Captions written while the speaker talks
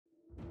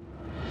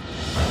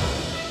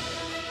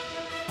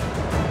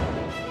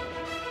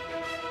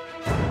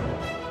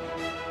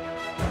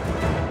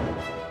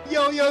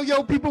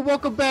Yo, people,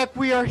 welcome back.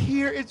 We are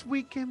here. It's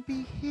We Can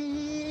Be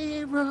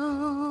Heroes.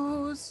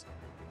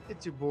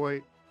 It's your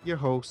boy, your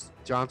host,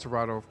 John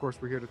Torado. Of course,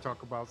 we're here to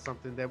talk about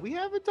something that we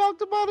haven't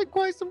talked about in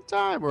quite some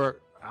time,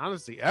 or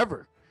honestly,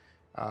 ever.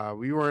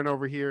 We weren't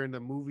over here in the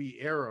movie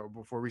era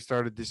before we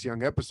started this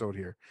young episode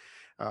here.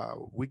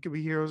 We Can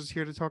Be Heroes is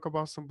here to talk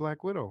about some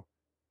Black Widow.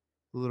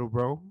 Little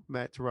bro,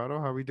 Matt Torado,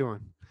 how we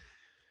doing?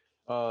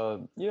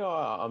 I'm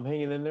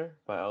hanging in there.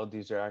 My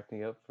allergies are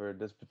acting up for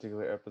this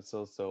particular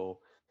episode, so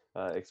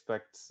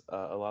expect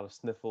a lot of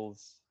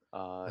sniffles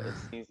and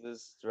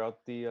sneezes throughout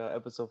the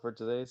episode for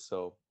today.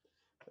 So,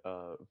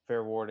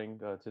 fair warning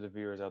to the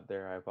viewers out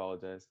there. I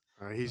apologize.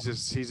 He's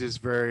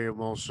just very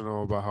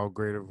emotional about how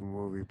great of a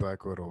movie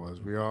Black Widow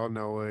was. We all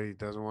know it. He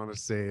doesn't want to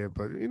say it,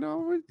 but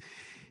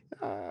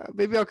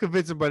maybe I'll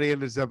convince him by the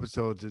end of this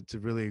episode to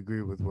really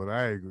agree with what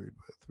I agreed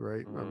with.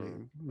 Right? I Mm,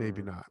 mean,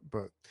 maybe mm. not,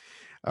 but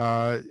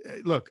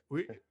look,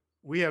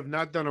 we have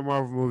not done a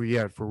Marvel movie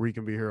yet for We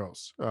Can Be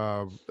Heroes.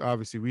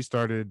 Obviously, we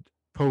started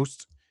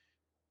post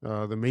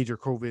the major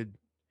COVID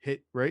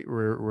hit, right,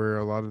 where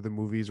a lot of the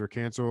movies were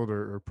canceled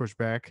or pushed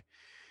back.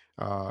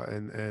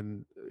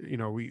 And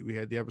we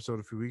had the episode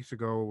a few weeks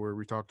ago where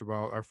we talked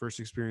about our first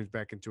experience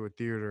back into a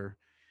theater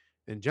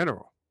in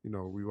general.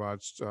 We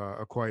watched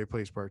A Quiet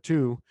Place Part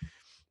Two.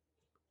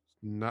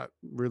 Not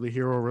really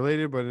hero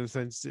related, but in a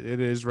sense it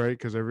is, right?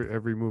 Because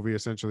every movie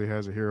essentially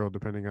has a hero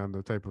depending on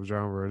the type of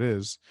genre it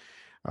is.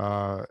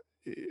 Uh,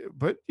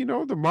 but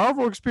the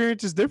Marvel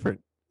experience is different.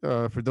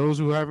 For those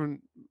who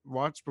haven't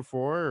watched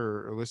before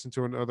or listened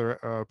to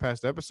another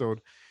past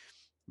episode,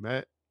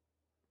 Matt,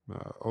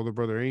 older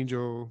brother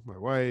Angel, my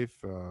wife,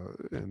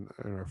 and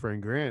our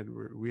friend Grant.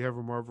 We have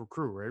a Marvel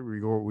crew, right?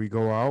 We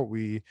go out,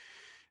 we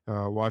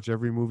watch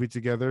every movie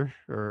together,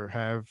 or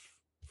have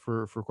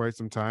for quite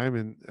some time,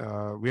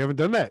 and we haven't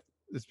done that.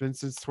 It's been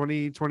since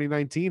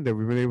 2019 that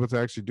we've been able to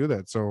actually do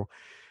that. So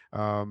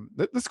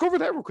let's go over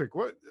that real quick.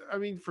 What I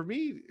mean for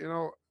me,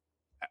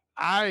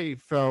 I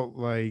felt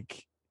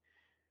like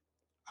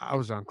I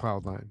was on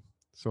cloud nine.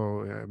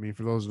 So I mean,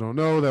 for those who don't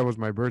know, that was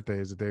my birthday.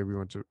 Is the day we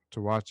went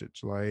to watch it,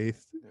 July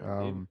 8th.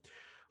 Indeed.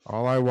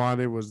 All I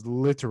wanted was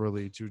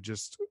literally to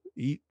just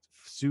eat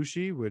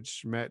sushi,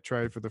 which Matt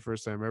tried for the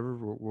first time ever.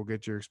 We'll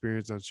get your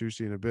experience on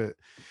sushi in a bit.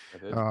 I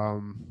did.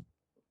 Um,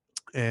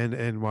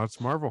 and watch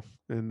Marvel,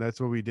 and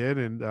that's what we did.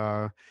 And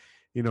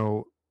you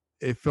know,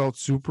 it felt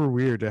super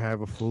weird to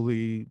have a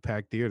fully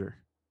packed theater.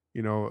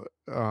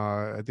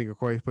 I think A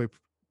Quiet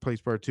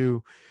Place Part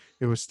Two,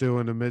 it was still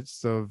in the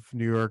midst of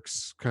New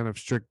York's kind of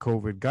strict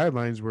COVID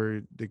guidelines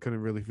where they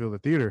couldn't really fill the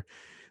theater.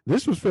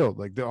 This was filled,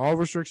 like all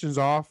restrictions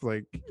off.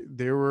 Like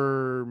there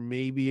were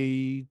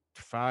maybe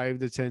 5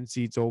 to 10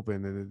 seats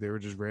open, and they were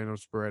just random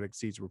sporadic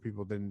seats where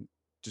people didn't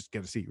just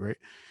get a seat, right?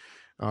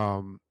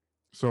 Um,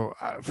 so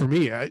for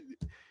me,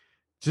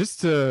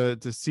 just to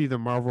see the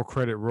Marvel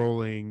credit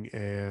rolling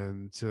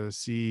and to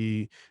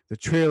see the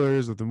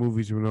trailers of the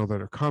movies we know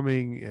that are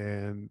coming,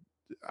 and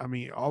I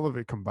mean all of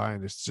it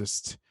combined, it's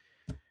just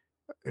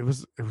it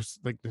was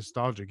like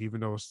nostalgic, even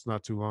though it's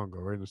not too long ago,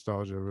 right?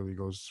 Nostalgia really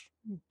goes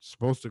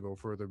supposed to go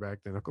further back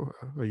than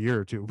a year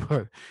or two,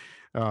 but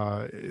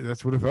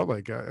that's what it felt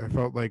like. I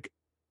felt like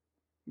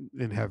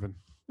in heaven,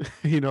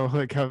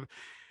 like how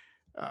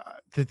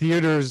the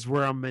theater is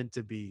where I'm meant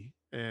to be,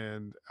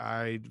 and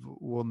I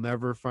will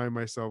never find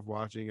myself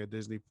watching a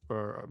Disney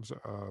or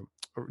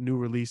a new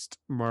released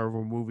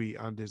Marvel movie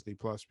on Disney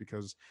Plus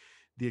because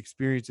the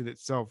experience in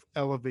itself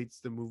elevates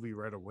the movie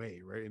right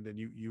away, right? And then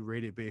you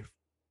rate it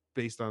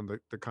based on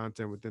the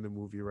content within the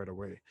movie right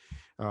away,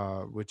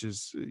 which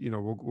is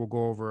we'll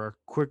go over our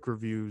quick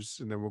reviews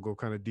and then we'll go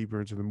kind of deeper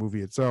into the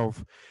movie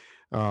itself.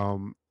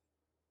 Um,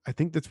 I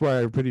think that's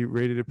why I pretty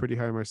rated it pretty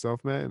high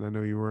myself, Matt. And I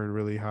know you weren't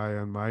really high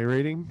on my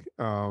rating,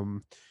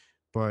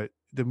 but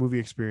the movie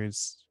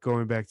experience,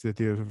 going back to the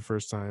theater for the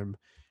first time,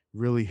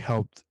 really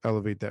helped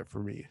elevate that for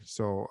me.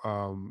 So,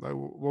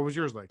 what was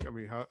yours like? I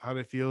mean, how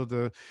did it feel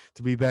to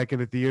be back in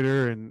the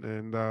theater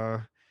and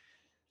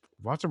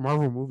watch a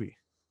Marvel movie?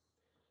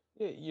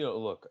 Yeah,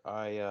 look,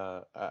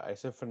 I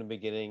said from the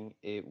beginning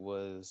it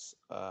was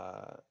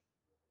a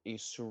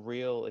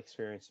surreal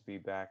experience to be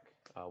back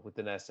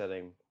within that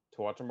setting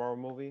to watch a Marvel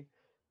movie.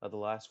 The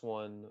last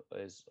one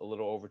is a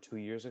little over 2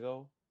 years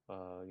ago.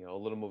 A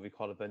little movie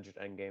called Avengers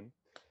Endgame.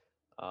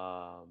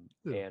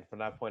 Yeah. And from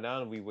that point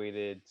on, we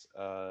waited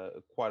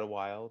quite a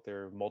while.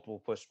 There were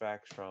multiple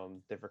pushbacks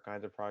from different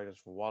kinds of projects,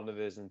 from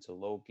WandaVision to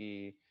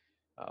Loki,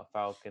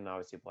 Falcon,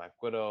 obviously Black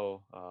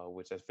Widow,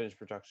 which has finished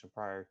production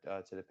prior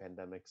to the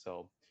pandemic.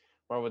 So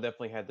Marvel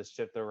definitely had to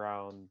shift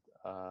around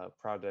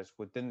projects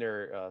within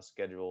their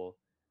schedule,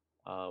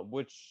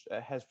 which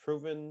has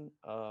proven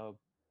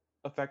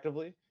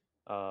effectively.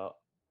 Uh,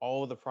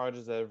 all of the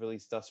projects that have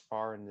released thus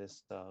far in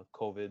this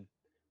COVID,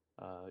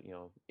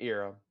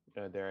 era,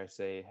 dare I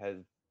say, has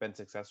been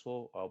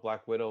successful.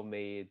 Black Widow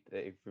made,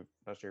 if you're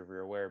not sure if you're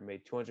aware,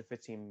 made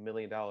 $215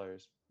 million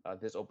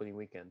this opening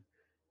weekend,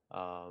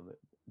 um,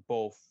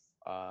 both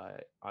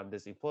on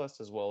Disney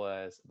Plus as well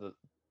as the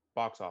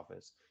box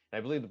office. And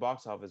I believe the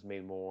box office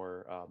made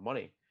more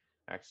money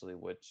actually,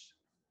 which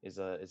is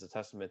a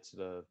testament to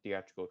the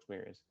theatrical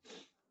experience.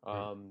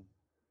 Right. Um,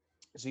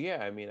 so yeah,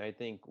 I mean, I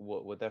think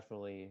what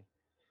definitely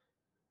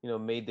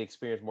made the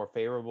experience more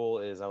favorable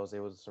is I was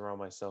able to surround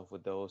myself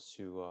with those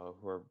who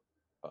are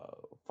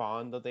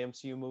fond of the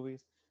MCU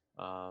movies.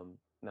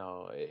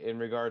 Now, in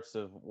regards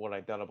to what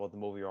I thought about the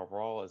movie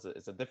overall,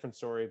 it's a different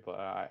story, but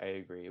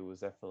I agree it was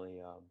definitely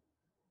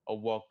a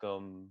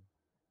welcome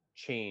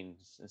change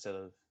instead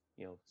of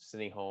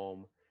sitting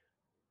home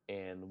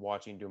and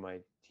watching through my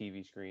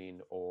TV screen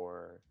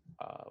or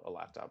a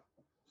laptop.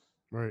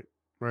 Right.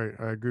 Right.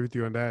 I agree with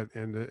you on that.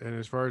 And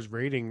as far as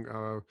rating,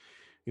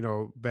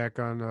 back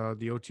on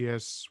the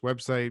OTS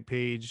website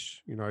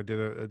page, I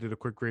did a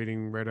quick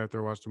rating right after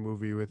I watched the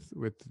movie with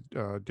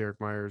Derek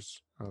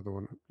Myers, the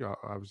one who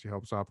obviously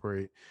helps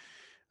operate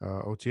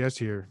OTS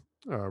here,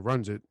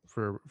 runs it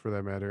for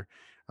that matter.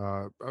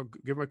 I'll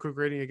give my quick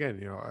rating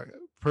again.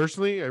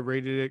 Personally I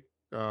rated it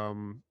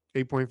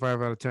 8.5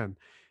 out of 10,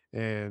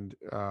 and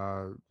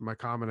my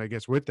comment I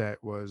guess with that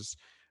was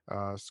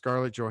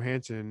Scarlett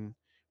Johansson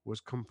was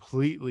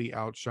completely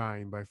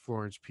outshined by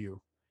Florence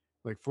Pugh.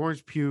 Like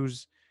Florence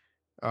Pugh's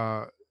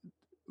uh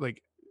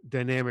like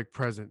dynamic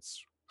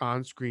presence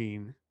on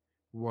screen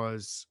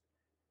was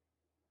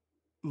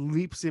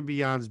leaps and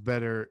beyonds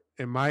better,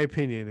 in my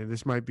opinion, and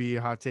this might be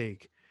a hot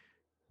take,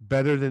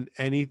 better than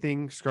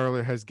anything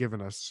Scarlett has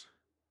given us.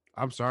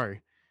 I'm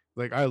sorry.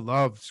 Like I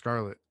loved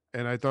Scarlett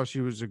and I thought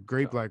she was a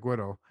great No, Black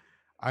Widow.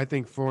 I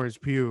think Florence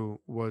Pugh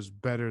was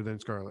better than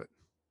Scarlett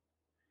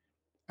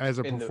as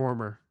a in the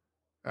performer.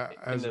 in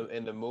As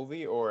the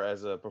movie or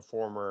as a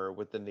performer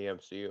within the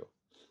MCU.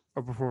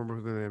 a performer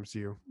within the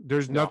MCU.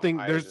 There's No, nothing.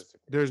 I disagree.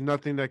 There's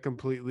nothing that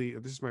completely.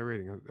 This is my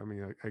rating. I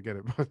mean, I get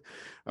it, but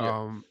Yeah,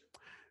 um,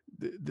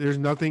 there's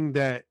nothing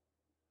that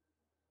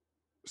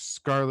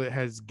Scarlett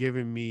has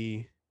given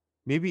me.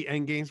 Maybe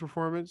Endgame's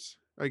performance,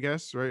 I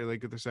guess, right?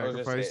 Like the I was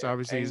gonna sacrifice say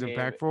obviously is Endgame.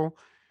 impactful.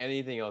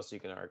 Anything else you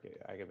can argue?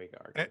 I can make an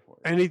argument for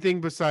it.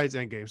 Anything besides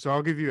Endgame. So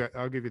I'll give you that.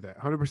 100%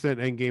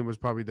 Endgame was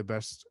probably the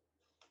best,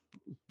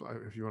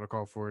 if you want to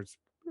call for it,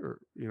 or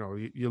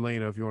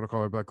Yelena, if you want to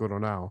call her Black Widow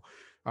now.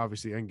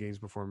 Obviously, Endgame's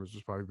performance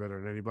was probably better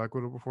than any Black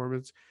Widow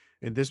performance.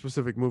 In this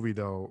specific movie,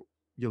 though,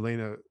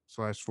 Yelena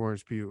slash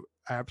Florence Pugh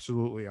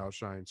absolutely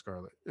outshined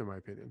Scarlett, in my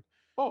opinion.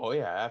 Oh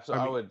yeah, I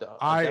absolutely. I mean, would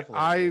I definitely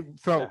I agree.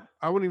 felt, Yeah.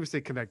 I wouldn't even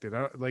say connected.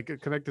 Like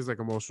connect is like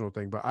emotional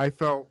thing, but I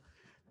felt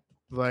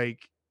like,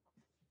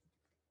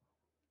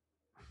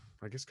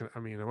 I guess, I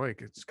mean, in a way,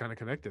 it's kind of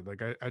connected.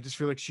 Like I just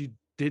feel like she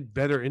did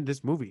better in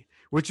this movie,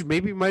 which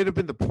maybe might have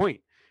been the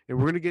point. And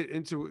we're gonna get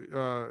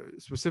into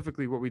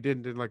specifically what we did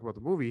and didn't like about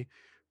the movie,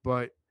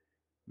 but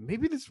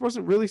maybe this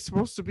wasn't really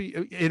supposed to be.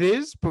 It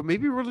is, but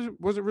maybe it really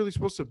wasn't really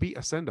supposed to be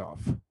a send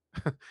off.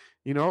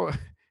 you know,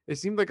 it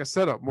seemed like a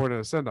setup more than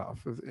a send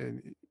off,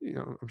 and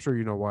I'm sure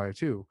you know why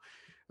too.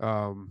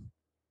 Um,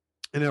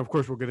 and then of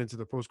course we'll get into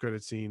the post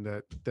credit scene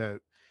that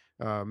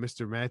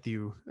Mr.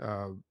 Matthew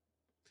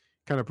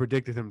kind of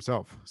predicted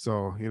himself.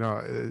 So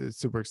it's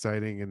super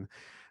exciting, and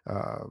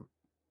uh,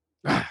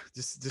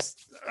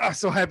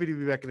 so happy to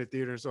be back in the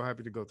theater. So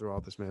happy to go through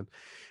all this, man.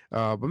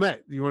 But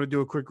Matt, you want to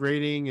do a quick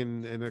rating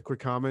and a quick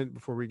comment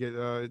before we get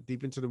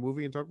deep into the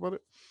movie and talk about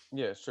it?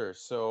 Yeah, sure.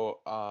 So,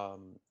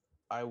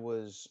 I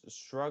was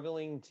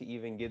struggling to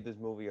even give this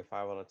movie a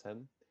 5 out of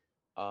 10.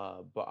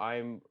 But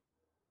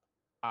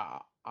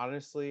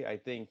honestly, I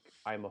think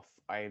I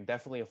am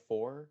definitely a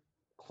four,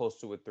 close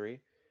to a three.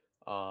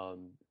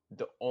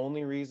 The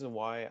only reason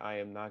why I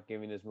am not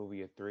giving this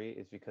movie a three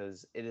is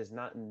because it is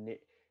not.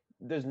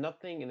 There's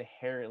nothing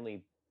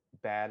inherently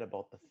bad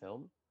about the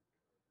film.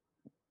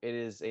 It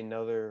is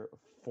another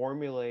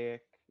formulaic,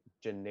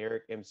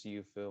 generic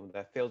MCU film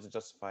that fails to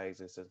justify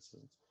existence.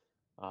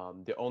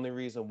 The only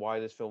reason why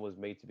this film was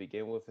made to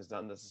begin with is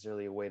not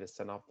necessarily a way to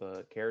send off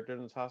the character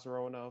Natasha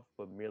Romanoff,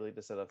 but merely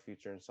to set up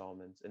future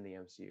installments in the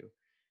MCU.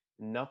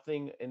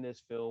 Nothing in this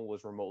film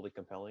was remotely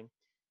compelling.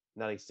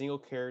 Not a single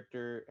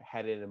character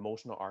had an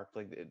emotional arc.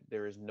 Like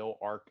there is no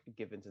arc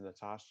given to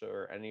Natasha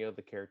or any of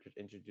the characters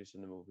introduced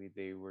in the movie.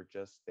 They were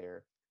just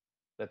there.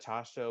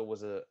 Natasha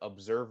was an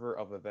observer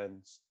of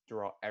events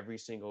throughout every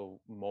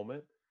single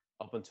moment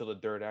up until the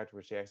third act,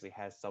 where she actually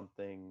has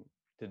something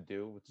to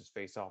do, which is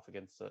face off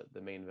against the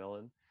main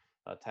villain,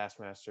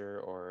 Taskmaster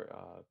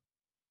or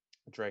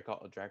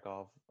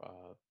Drakov,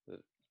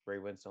 Ray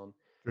Winstone.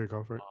 Drake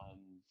off, right? Um,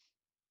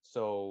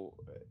 so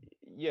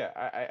yeah,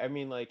 I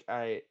mean, like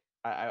I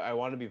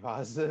want to be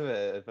positive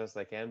as best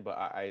I can, but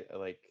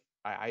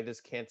I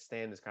just can't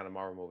stand this kind of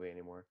Marvel movie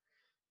anymore.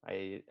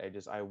 I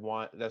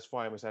want, that's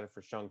why I'm excited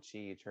for Shang-Chi,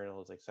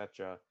 Eternals,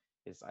 etc.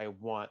 Is I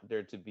want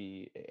there to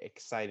be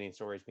exciting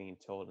stories being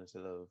told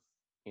instead of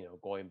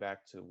going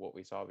back to what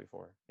we saw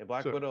before. And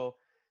Black So Widow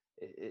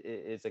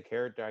is a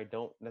character I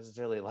don't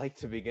necessarily like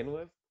to begin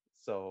with,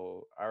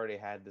 so I already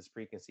had this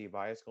preconceived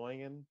bias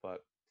going in,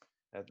 but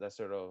that's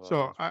sort of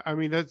so that's I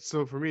mean that's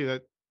so for me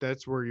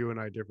that's where you and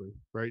I differ,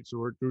 right? So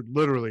we're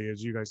literally,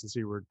 as you guys can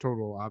see, we're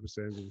total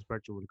opposite ends of the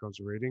spectrum when it comes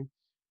to rating.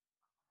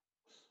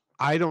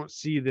 I don't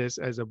see this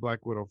as a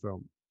Black Widow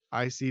film.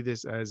 I see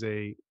this as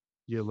a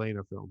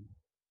Yelena film.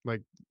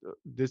 Like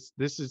this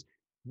is,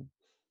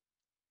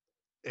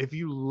 if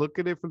you look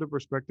at it from the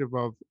perspective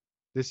of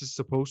this is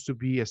supposed to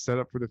be a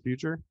setup for the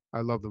future,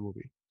 I love the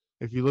movie.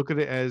 If you look at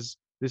it as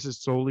this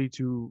is solely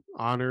to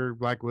honor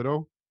Black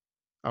Widow,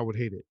 I would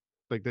hate it.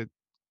 Like that,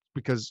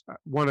 because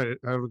one, I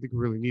don't think we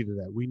really needed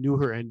that. We knew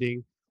her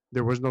ending.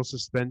 There was no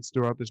suspense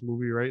throughout this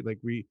movie, right? Like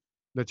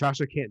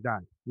Natasha can't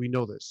die. We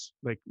know this.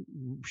 Like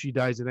she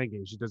dies in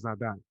Endgame. She does not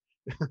die.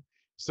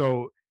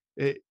 So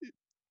it,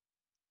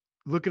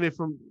 look at it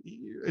from,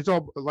 it's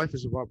all, life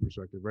is about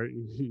perspective, right?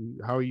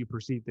 How you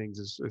perceive things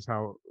is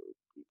how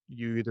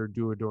you either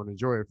do or don't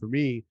enjoy it. For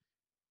me,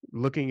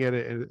 looking at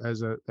it as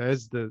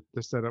the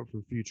setup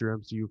for future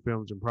MCU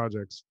films and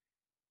projects,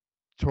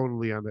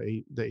 totally on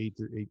the eight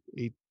to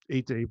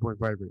 8.5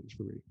 range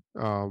for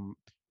me.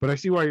 But I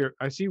see why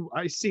I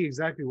see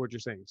exactly what you're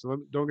saying. So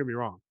don't get me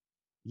wrong.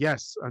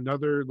 Yes,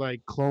 another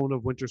like clone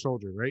of Winter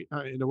Soldier, right?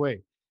 In a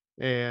way,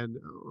 and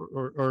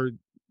or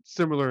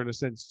similar in a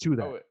sense to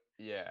that. Oh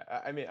yeah,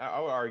 I mean, I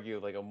would argue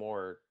like a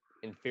more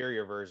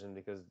inferior version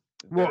because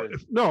Well,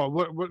 there's no,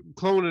 what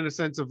clone in a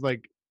sense of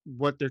like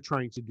what they're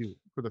trying to do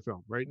for the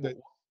film, right?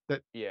 w-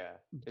 That yeah,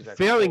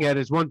 exactly. failing So at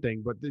is one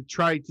thing, but they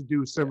tried to do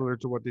yeah, similar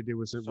to what they did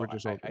with so Winter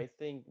Soldier. I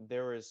think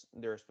there's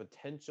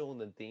potential in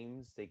the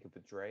themes they could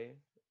portray,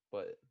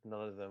 but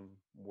none of them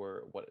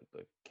were what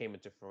like, came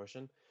into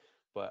fruition.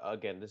 But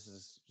again, this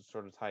is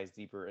sort of ties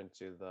deeper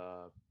into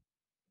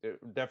they're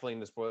definitely in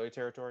the spoiler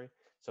territory.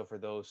 So for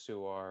those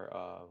who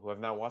have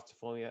not watched the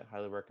film yet,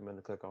 highly recommend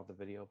to click off the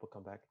video but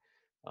come back.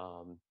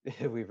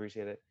 We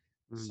appreciate it.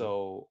 Mhm.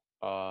 So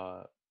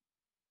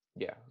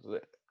yeah.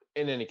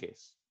 In any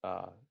case,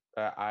 I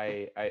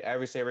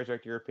would say I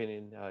respect your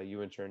opinion.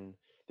 You in turn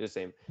do the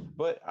same.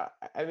 But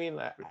I mean,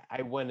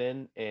 I went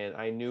in and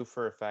I knew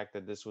for a fact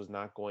that this was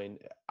not going.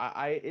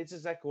 I it's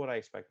exactly what I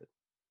expected.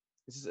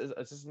 It's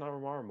just not a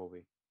Marvel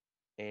movie,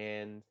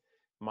 and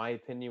my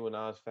opinion will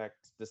not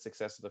affect the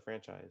success of the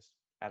franchise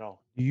at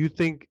all. Do you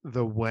think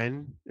the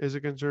when is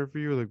a concern for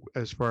you, like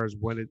as far as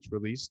when it's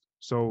released?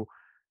 So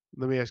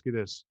let me ask you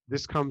this: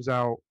 this comes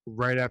out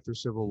right after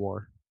Civil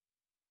War.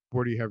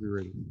 Where do you have your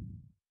rating?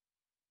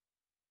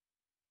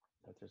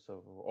 That's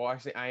so. Oh,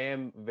 actually, I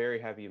am very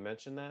happy you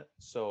mentioned that.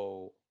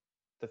 So,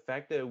 the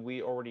fact that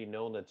we already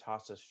know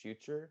Natasha's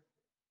future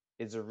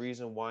is a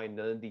reason why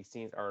none of these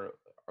scenes are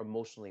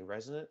emotionally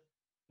resonant,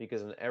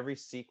 because in every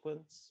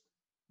sequence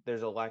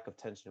there's a lack of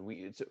tension.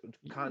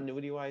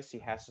 Continuity wise, she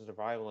has to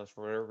survive unless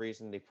for whatever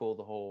reason they pull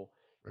the whole,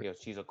 Right.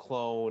 she's a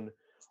clone,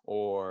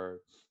 or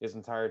this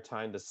entire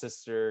time the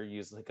sister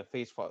used like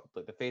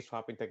like the face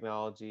swapping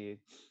technology,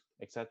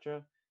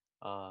 etc.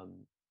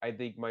 Um, I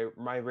think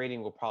my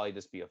rating will probably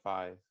just be a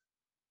five.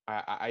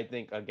 I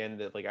think again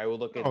that like I would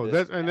look at Oh,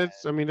 this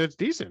that's, I mean, that's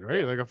decent, right?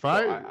 yeah. Like a So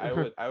five.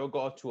 I would go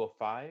up to a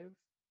five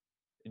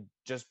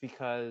just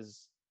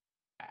because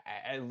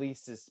at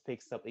least this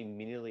picks up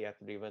immediately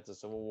after the events of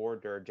Civil War.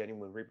 There are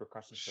genuine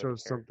repercussions for the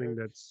Shows something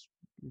character. that's,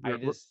 I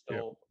just yeah.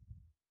 don't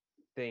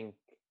think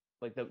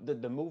like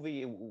the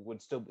movie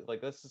would still be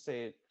like, let's just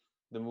say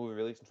the movie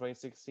released in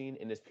 2016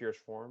 in its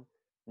purest form.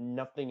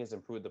 Nothing is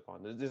improved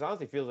upon. This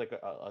honestly feels like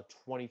a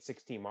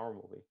 2016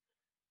 Marvel movie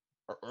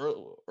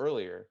or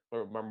earlier,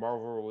 where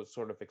Marvel was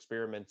sort of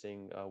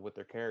experimenting with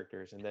their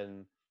characters and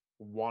then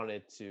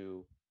wanted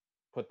to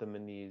put them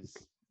in these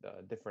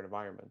different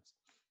environments.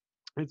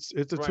 It's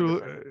a From my two.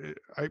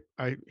 perspective,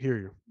 I hear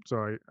you.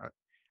 So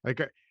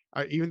like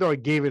even though I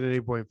gave it an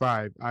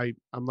 8.5,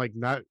 I'm like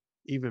not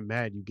even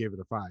mad you gave it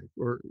a five,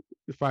 or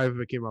five if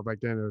it came out back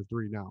then, or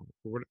three now.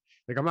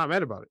 Like I'm not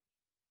mad about it.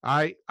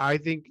 I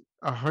think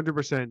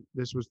 100%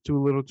 this was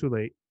too little, too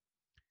late.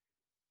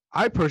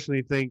 I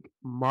personally think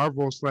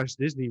Marvel slash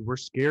Disney were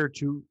scared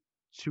to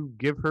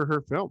give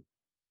her film.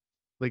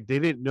 Like they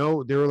didn't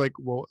know. They were like,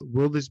 well,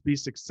 will this be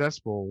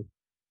successful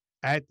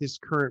at this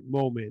current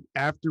moment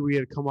after we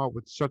had come out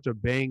with such a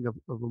bang of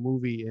a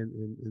movie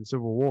in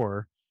Civil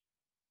War?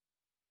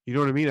 You know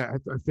what I mean? I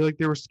feel like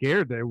they were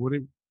scared that it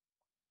wouldn't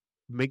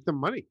make them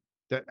money.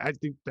 That I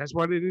think that's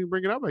why they didn't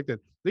bring it out back then.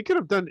 They could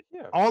have done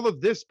yeah, all of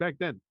this back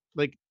then.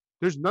 Like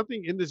there's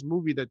nothing in this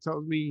movie that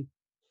tells me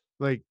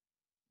like,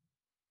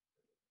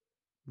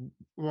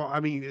 well, I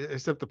mean,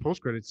 except the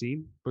post credit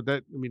scene, but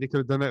that, I mean, they could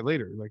have done that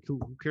later. Like who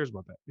cares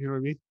about that? You know what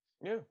I mean?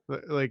 yeah,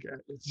 Like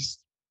it's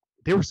just,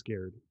 they were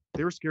scared.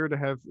 They were scared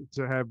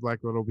to have Black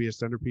Widow be a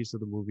centerpiece of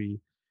the movie,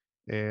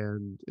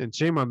 and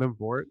shame on them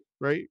for it,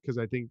 right? Because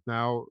I think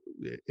now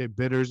it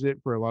bitters it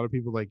for a lot of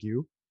people like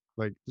you.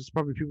 Like there's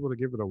probably people to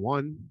give it a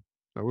one.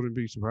 I wouldn't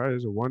be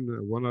surprised, a one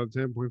out of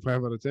 10,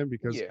 0.5 out of 10,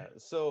 because yeah.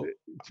 So,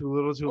 too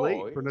little, too late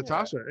oh for yeah,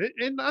 Natasha,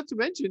 and not to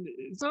mention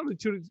it's not only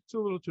too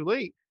little, too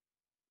late.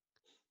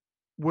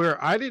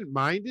 Where I didn't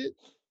mind it,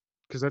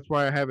 because that's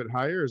why I have it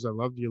higher, is I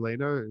loved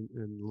Yelena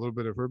and a little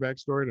bit of her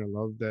backstory, and I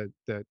love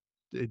that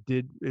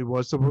it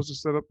was supposed to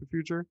set up the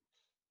future.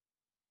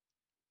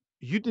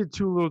 You did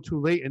too little, too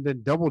late, and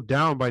then doubled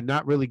down by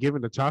not really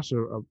giving Natasha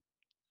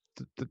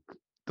the, the,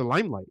 the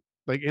limelight.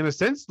 Like in a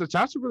sense,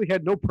 Natasha really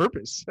had no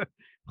purpose.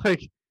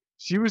 Like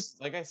She was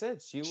Like I said,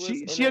 she was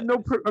she in had a.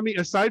 no. I mean,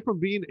 aside from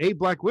being a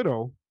Black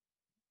Widow,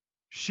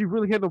 she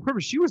really had no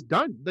purpose. She was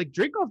done. Like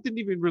Dracoff didn't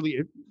even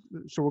really.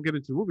 So we'll get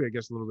into the movie, I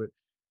guess, a little bit.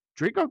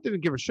 Dracoff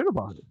didn't give a shit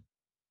about her.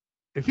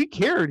 If he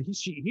cared,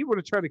 he would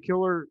have tried to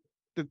kill her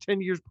the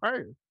 10 years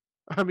prior.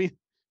 I mean,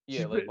 Yeah,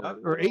 she's like been Black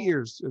or eight Widow.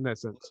 years in that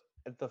sense.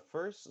 At the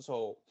first,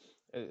 so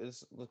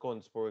let's go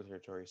into spoiler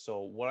territory.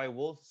 So what I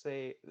will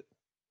say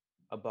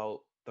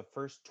about the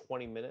first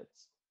 20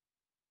 minutes,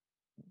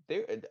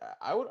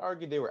 I would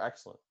argue they were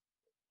excellent.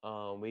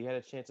 We had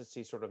a chance to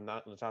see sort of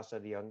not Natasha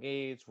at a young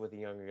age with the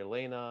younger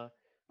Elena.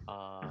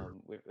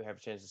 We have a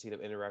chance to see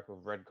them interact with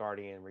Red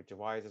Guardian, Rachel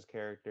Weisz's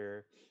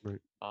character. Right.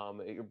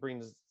 It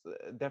brings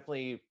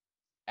definitely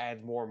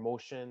adds more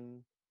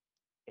emotion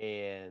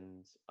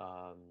and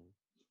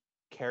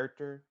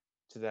character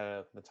to that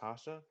of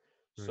Natasha.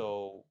 Right.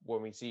 So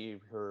when we see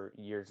her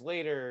years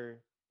later,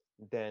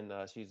 then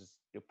she's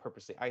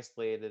purposely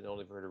isolated,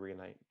 only for her to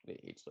reunite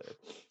age later.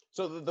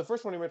 So the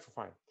first 20 minutes were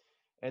fine,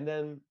 and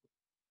then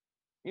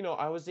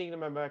I was thinking in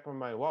my back of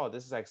my mind, wow,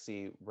 this is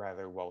actually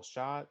rather well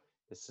shot.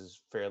 This is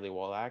fairly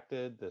well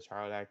acted. The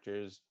child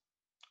actors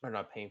are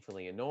not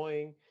painfully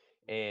annoying,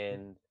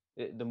 and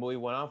the movie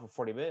went on for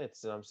 40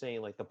 minutes, and I'm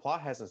saying like the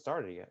plot hasn't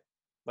started yet.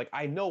 Like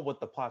I know what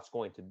the plot's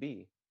going to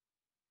be,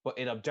 but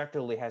it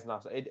objectively has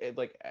not.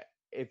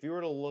 If you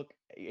were to look,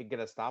 get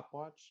a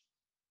stopwatch,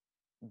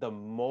 the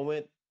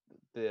moment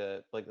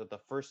the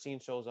first scene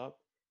shows up,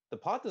 the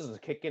plot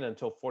doesn't kick in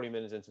until 40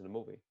 minutes into the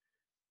movie,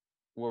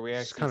 where we Which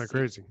is actually kind of see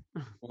crazy.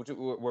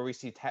 where we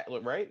see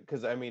right,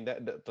 because I mean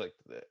that like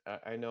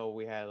I know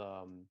we had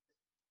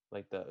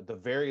like the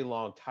very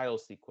long title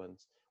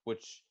sequence,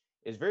 which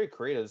is very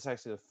creative. It's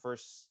actually the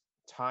first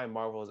time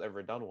Marvel has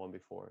ever done one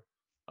before.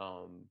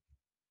 um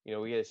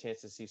we get a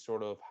chance to see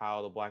sort of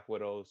how the Black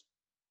Widows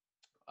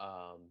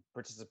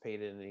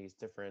participated in these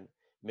different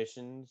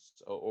missions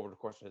over the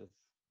course of the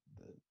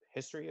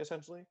history,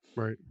 essentially.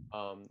 Right.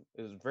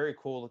 It was very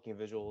cool looking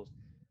visuals.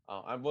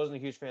 I wasn't a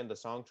huge fan of the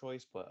song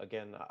choice, but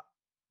again,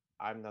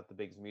 I'm not the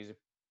biggest music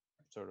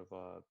sort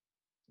of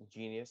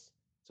genius,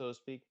 so to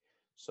speak.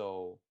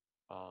 So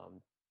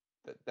um,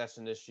 that's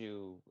an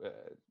issue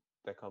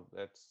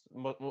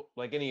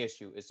like any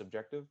issue is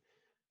subjective.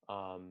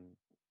 Um,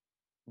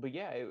 but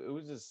yeah, it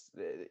was just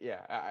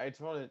yeah, I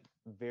just found it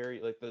very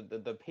like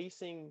the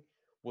pacing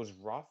was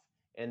rough,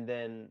 and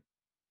then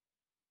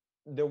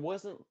there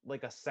wasn't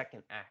like a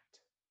second act.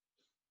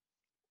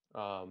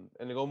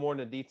 And to go more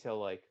into detail,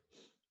 like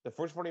the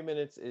first 40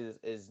 minutes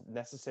is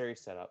necessary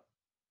setup.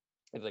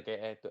 It's like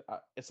a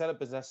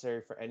setup is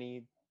necessary for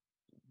any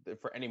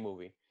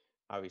movie.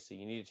 Obviously,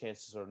 you need a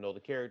chance to sort of know the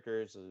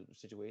characters, the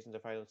situations they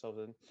find themselves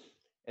in,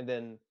 and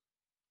then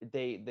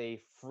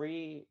they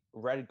free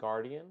Red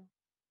Guardian.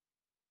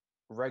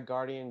 Red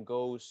Guardian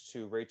goes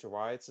to Rachel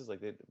Weisz's,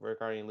 like Red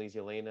Guardian leads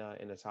Yelena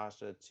and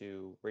Natasha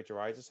to Rachel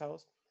Weisz's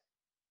house.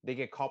 They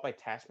get caught by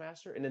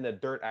Taskmaster, and then the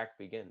dirt act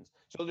begins.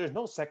 So there's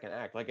no second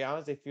act. Like it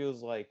honestly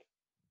feels like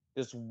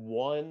this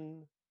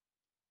one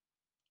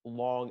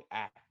long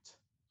act,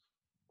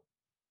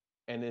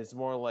 and it's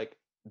more like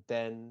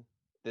then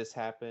this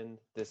happened,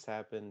 this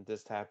happened,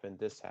 this happened,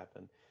 this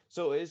happened.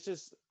 So it's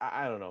just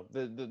I don't know.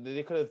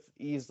 They could have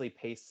easily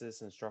paced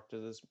this and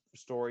structured this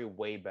story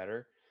way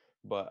better.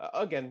 But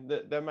again,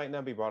 that might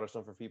not be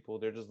bothersome for people.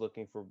 They're just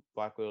looking for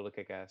Black Widow to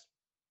kick ass,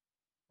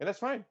 and that's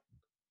fine.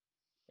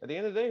 At the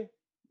end of the day,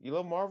 you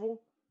love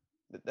Marvel,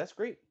 that's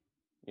great.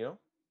 You know,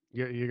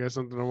 Yeah, you got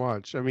something to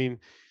watch. I mean,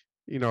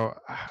 you know,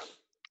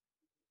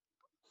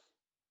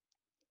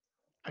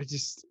 I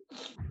just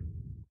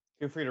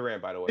feel free to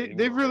rant. By the way, they, you can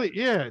they've go ahead. really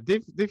yeah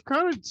they've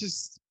kind of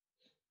just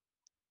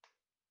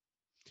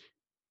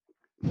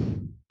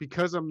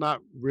because I'm not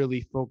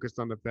really focused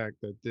on the fact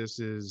that this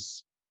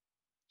is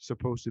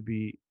supposed to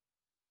be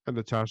a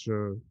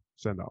Natasha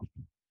send off.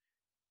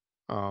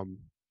 Um,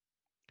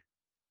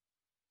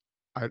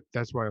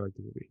 that's why I like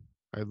the movie.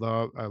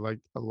 I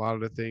liked a lot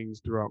of the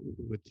things throughout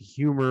with the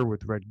humor,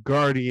 with Red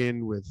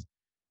Guardian, with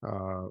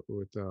oh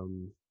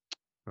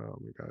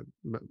my god,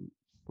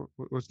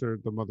 what's the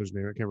mother's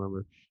name? I can't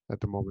remember at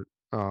the moment.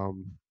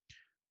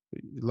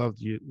 Loved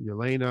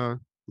Yelena,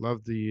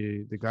 loved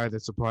the guy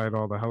that supplied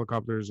all the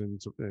helicopters and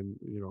I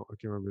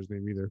can't remember his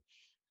name either.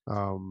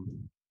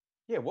 Um,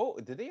 Yeah, well,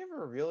 did they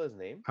ever reveal his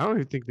name? I don't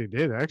even think they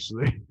did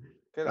actually.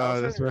 Because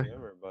I was trying That's to right.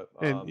 remember, but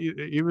And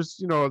it was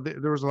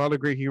there was a lot of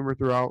great humor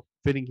throughout,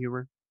 fitting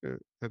humor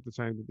at the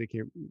time that they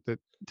came, the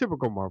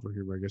typical Marvel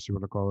humor, I guess you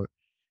want to call it.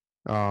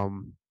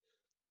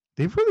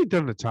 They've really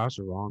done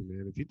Natasha wrong,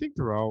 man. If you think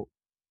throughout,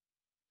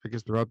 I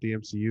guess throughout the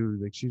MCU,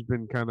 like she's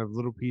been kind of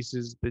little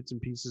pieces, bits and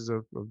pieces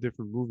of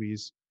different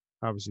movies.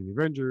 Obviously, the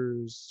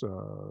Avengers,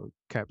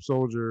 Cap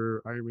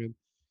Soldier, Iron Man.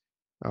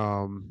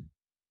 Um,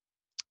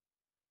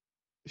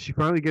 she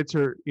finally gets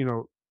her,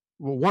 well,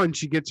 one,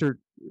 she gets her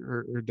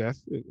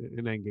death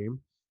in Endgame,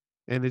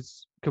 and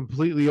it's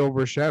completely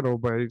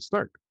overshadowed by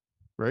Stark,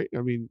 right?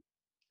 I mean,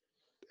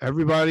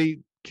 everybody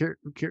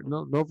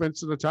no offense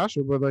to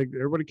Natasha, but like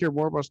everybody cared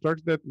more about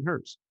Stark's death than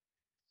hers.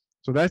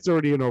 So that's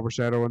already an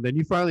overshadow. And then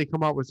you finally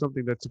come out with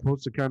something that's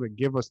supposed to kind of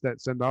give us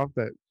that send off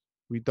that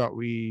we thought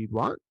we'd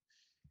want.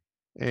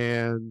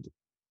 And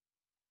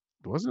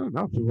it wasn't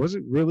enough. It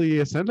wasn't really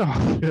a send off.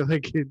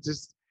 Like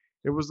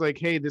it was like,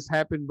 hey, this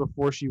happened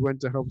before she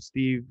went to help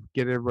Steve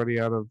get everybody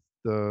the out of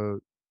the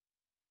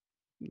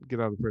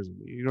prison.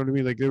 You know what I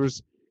mean? Like there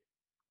was,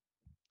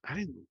 I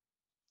didn't,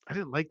 I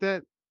didn't like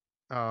that.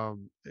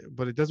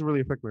 But it doesn't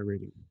really affect my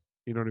rating.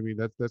 You know what I mean?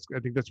 That's I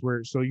think that's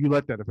where. So you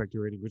let that affect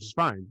your rating, which is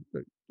fine.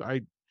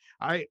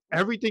 I,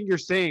 everything you're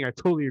saying, I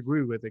totally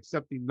agree with,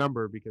 except the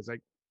number because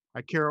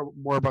I care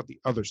more about the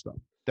other stuff.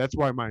 That's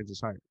why mine's is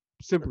higher. Sure.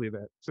 Simply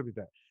that. Simply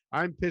that.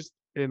 I'm pissed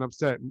and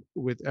upset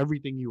with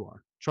everything you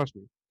are. Trust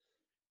me.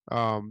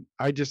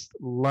 I just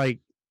like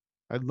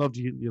I loved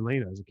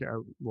Yelena as a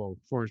character. Well,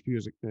 Florence Pugh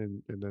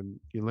and then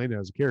Yelena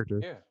as a character.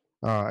 Yeah.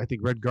 I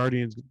think Red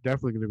Guardian's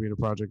definitely going to be in a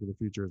project in the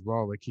future as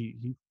well. Like he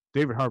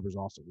David Harbour's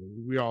awesome.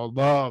 We all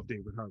love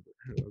David Harbour.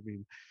 I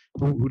mean,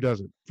 who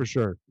doesn't for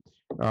sure?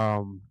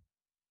 Um,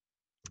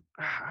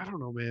 I don't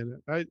know,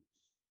 man.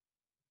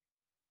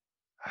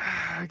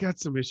 I got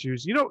some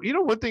issues.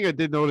 One thing I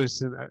did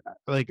notice, and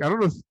I don't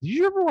know. Did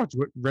you ever watch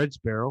Red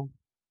Sparrow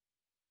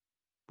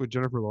with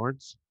Jennifer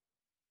Lawrence?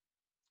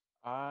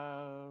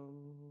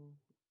 Um,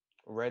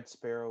 Red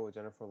Sparrow with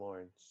Jennifer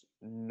Lawrence.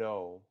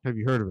 No, Have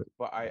you heard of it?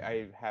 but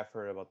I have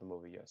heard about the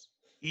movie. Yes.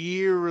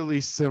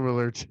 Eerily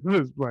similar to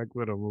this Black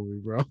Widow movie,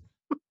 bro.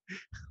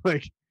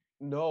 Like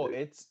No,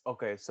 it's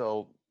okay.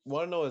 So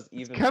want to know is it's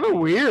even kind of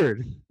Stevens.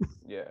 weird.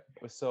 Yeah.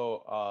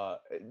 So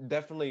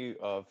definitely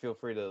feel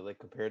free to like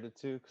compare the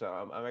two because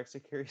I'm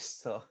actually curious.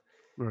 So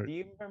Right. do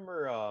you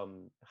remember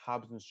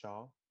Hobbs and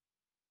Shaw?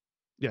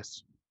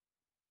 Yes.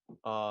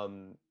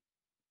 Um,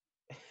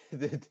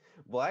 the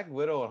Black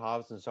Widow and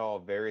Hobbs and Shaw are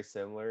very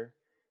similar,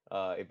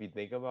 if you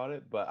think about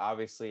it. But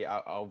obviously,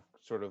 I'll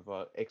sort of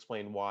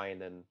explain why,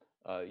 and then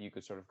you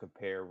could sort of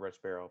compare Red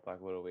Sparrow and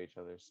Black Widow with each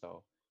other.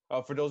 So,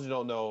 for those who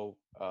don't know,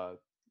 of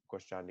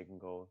course, John, you can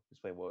go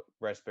explain what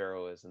Red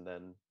Sparrow is, and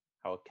then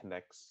how it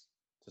connects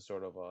to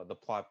sort of the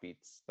plot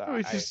beats that Oh,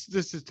 it's I just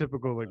this is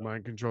typical like uh,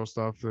 mind control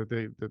stuff that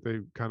they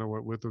kind of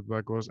went with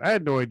Black Widows. I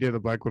had no idea the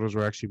Black Widows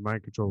were actually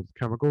mind controlled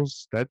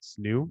chemicals. That's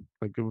new.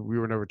 Like we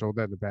were never told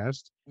that in the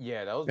past.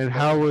 yeah, And that was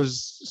how new.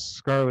 was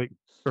Scarlet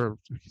or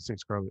I keep saying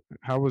Scarlet?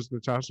 How was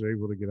Natasha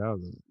able to get out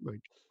of it? Like,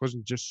 it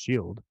wasn't just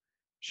Shield.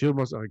 Shield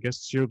must, I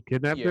guess, Shield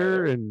kidnapped Yeah, her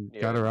there, and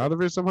got yeah, her out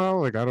of it somehow.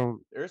 Like, I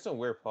don't. there's some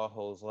weird plot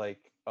holes.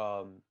 Like,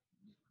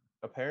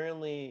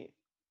 apparently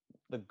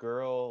the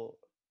girl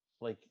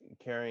like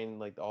carrying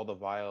like all the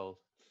vials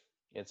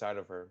inside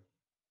of her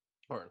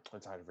or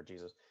inside of her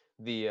Jesus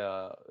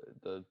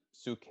the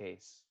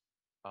suitcase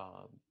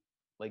um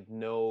like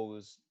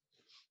knows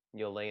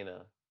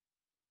Yelena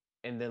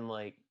and then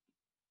like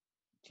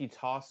she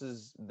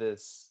tosses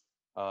this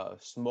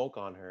smoke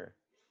on her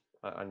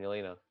on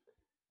Yelena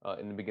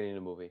in the beginning of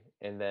the movie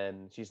and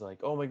then she's like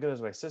oh my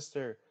goodness my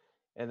sister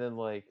and then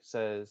like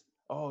says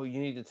oh you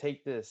need to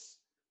take this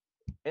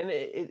and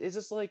it's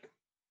just like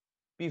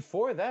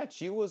before that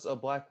she was a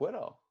Black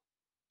Widow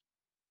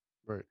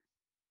Right.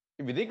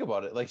 if you think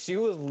about it, like she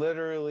was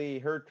literally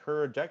her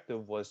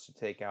objective was to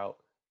take out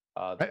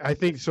I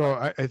think this so.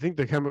 virus. I think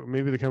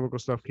maybe the chemical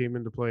stuff came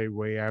into play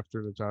way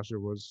after Natasha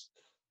was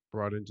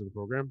brought into the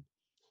program.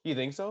 You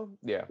think so?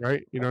 Yeah,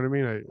 Right. You know what I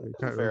mean?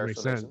 that's a It would fair make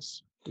explanation.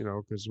 sense.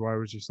 Because why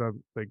would she sub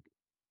like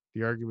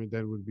the argument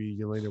then would be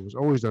Yelena was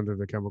always under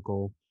the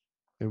chemical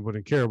and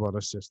wouldn't care about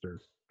her sister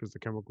because the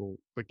chemical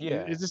like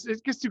Yeah,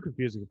 it gets too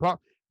confusing. Plot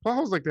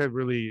holes like that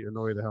really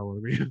annoy the hell out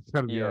of me.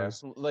 Gotta be yeah,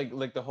 honest.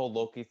 like the whole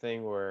Loki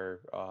thing where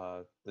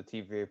the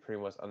TVA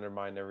pretty much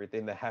undermined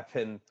everything that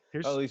happened. Or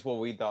at Here's least what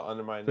we thought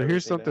undermined so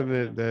here's everything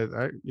that something happened.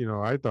 that Yeah.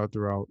 I thought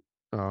throughout.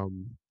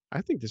 Um,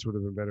 I think this would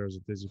have been better as a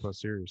Disney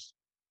Plus series.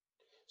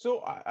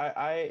 So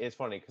it's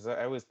funny because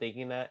I was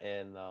thinking that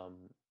and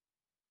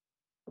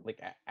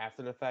like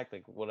after the fact,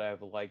 like would I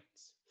have liked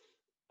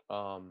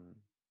um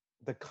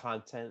the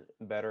content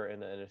better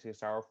in a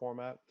 6 hour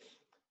format?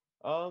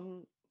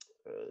 Um,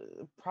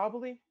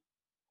 probably.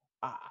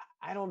 I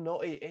I don't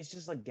know. It's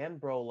just again,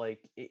 bro. Like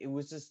it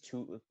was just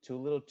too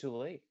little, too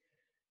late.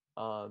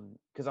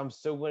 Because I'm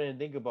still going to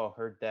think about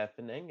her death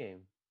in Endgame.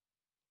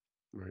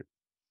 Right.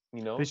 You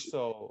They know, should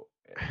so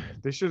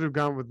they should have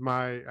gone with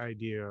my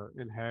idea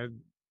and had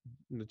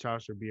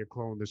Natasha be a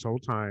clone this whole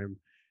time,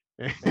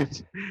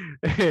 and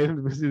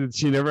and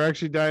she never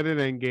actually died in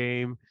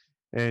Endgame,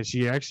 and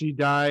she actually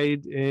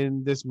died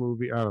in this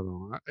movie. I don't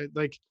know.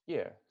 Like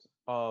yeah.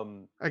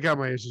 Um, I got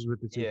my issues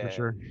with it too for yeah.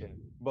 sure.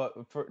 But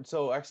for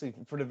so actually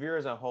for the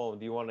viewers at home,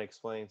 do you want to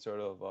explain sort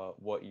of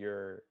what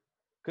your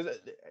because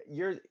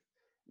you're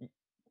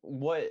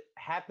what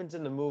happens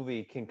in the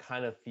movie can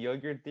kind of feel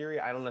your theory.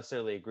 I don't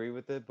necessarily agree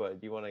with it, but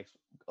do you want to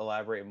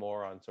elaborate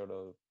more on sort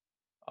of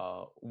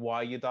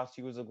why you thought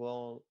she was a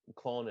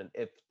clone, and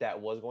if that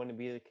was going to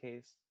be the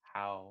case,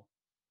 how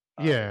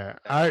Yeah,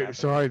 that would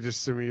happen. I just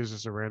assume it was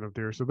just a random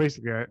theory. So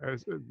basically, I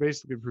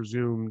basically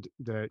presumed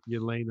that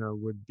Yelena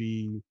would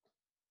be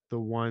the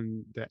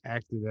one that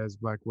acted as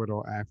Black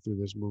Widow after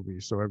this movie.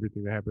 So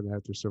everything that happened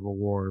after Civil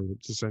War,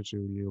 which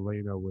essentially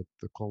Elena with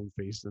the clone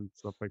face and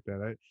stuff like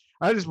that.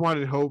 I just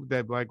wanted hope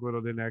that Black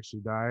Widow didn't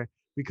actually die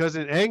because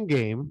in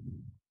Endgame,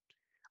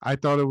 I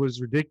thought it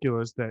was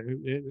ridiculous that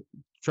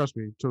trust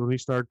me, Tony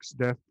Stark's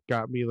death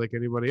got me like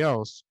anybody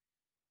else.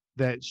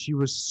 That she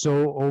was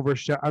so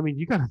overshot. I mean,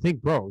 you got to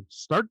think, bro.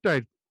 Stark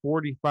died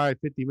 45,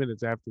 50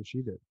 minutes after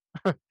she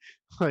did.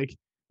 Like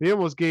they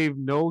almost gave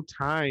no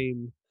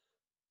time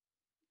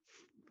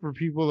for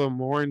people to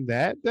mourn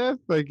that death.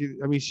 Like,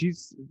 I mean,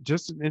 she's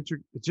just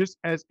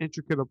as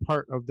intricate a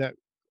part of that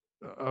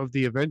of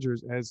the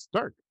Avengers as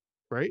Stark,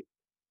 right?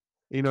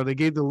 You know, they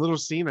gave the little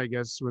scene, I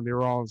guess, when they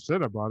were all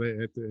upset about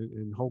it,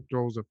 and Hulk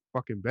throws a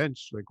fucking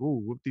bench, like,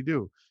 ooh, whoop de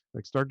doo.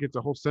 Like Stark gets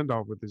a whole send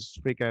off with his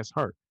fake ass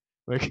heart.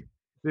 Like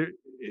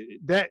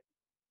that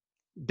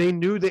they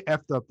knew they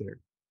effed up there,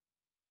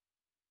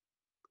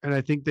 and I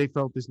think they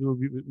felt this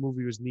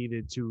movie was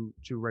needed to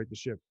right the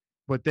ship,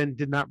 but then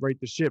did not right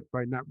the ship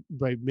by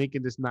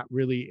making this not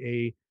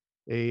really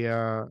a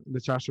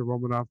Natasha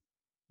Romanoff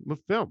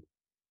film,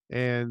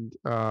 and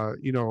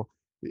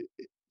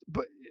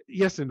but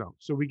yes and no.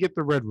 So we get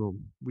the Red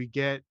Room, we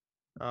get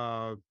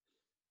uh,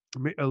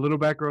 a little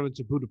background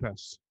into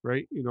Budapest,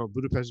 right? You know,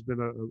 Budapest has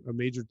been a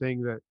major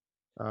thing that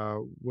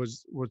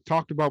was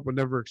talked about but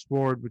never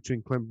explored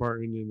between Clint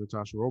Barton and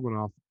Natasha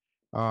Romanoff,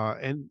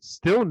 and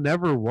still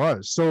never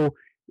was. So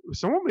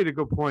someone made a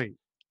good point.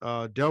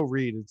 Del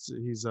Reed,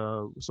 he's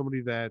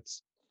somebody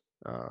that's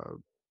uh,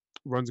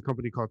 runs a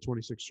company called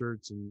 26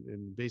 Shirts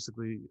and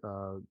basically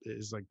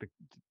is like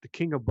the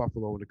king of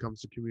Buffalo when it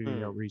comes to community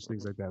Mm, outreach,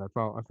 things mhm. like that. I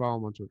follow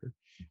him on Twitter.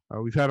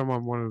 We've had him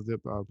on one of the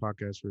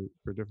podcasts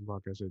for different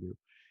podcasts I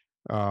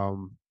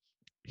do.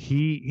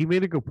 He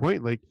made a good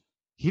point. Like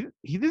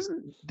he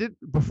doesn't did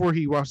before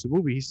he watched the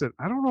movie. He said,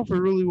 I don't know if I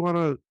really want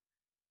to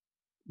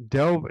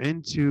delve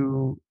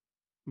into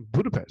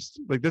Budapest.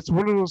 Like that's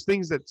one of those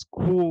things that's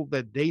cool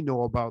that they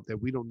know about that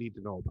we don't need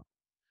to know about.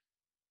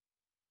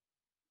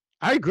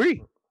 I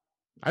agree.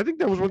 I think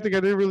that was one Yeah. thing I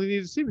didn't really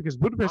need to see because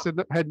Budapest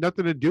had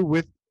nothing to do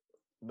with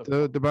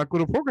The the Black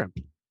Widow program.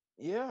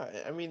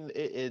 Yeah, I mean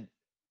it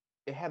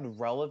had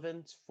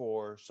relevance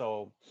for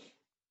so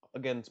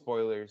again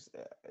spoilers.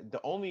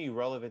 The only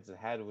relevance it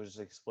had was just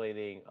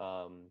explaining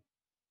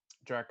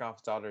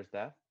Dracov's daughter's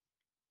death.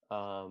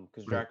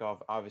 Because Right.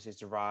 Dracov obviously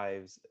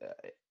survives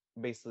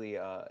basically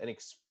an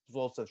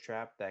explosive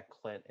trap that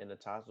Clint and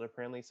Natasha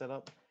apparently set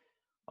up.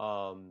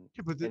 Yeah,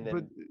 but And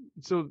then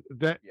so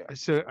that yeah,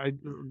 so I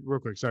real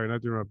quick, sorry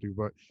not to interrupt you,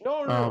 but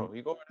no, no, no, um no.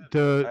 You go ahead.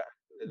 the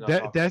I did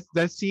not talk.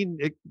 that scene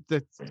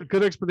that's a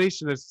good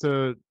explanation as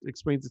to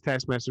explains the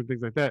Taskmaster and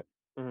things like that.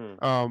 Hmm.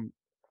 Um,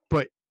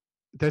 but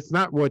that's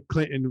not what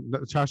Clint and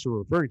Natasha were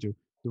referring to.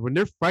 When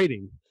they're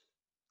fighting,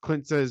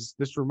 Clint says,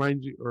 "This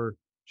reminds you," or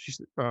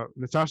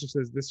Natasha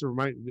says, "This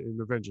reminds in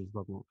Avengers."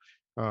 Blah,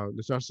 blah.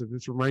 Natasha says,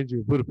 "This reminds you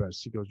of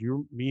Budapest." She goes,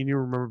 Me and you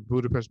remember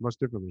Budapest much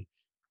differently."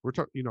 We're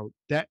talking,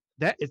 that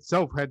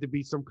itself had to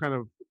be some kind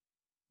of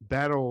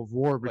battle of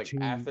war Like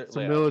between after,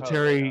 some like kind of like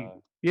military.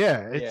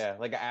 Yeah, it's yeah,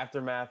 like an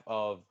aftermath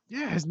of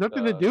yeah, it has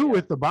nothing to the do yeah.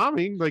 with the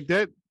bombing like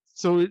that.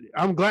 So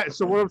I'm glad.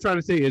 So what I'm trying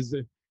to say is,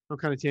 I'm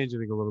kind of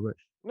tangenting a little bit.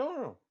 No, no,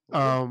 no. You're good.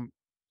 Um,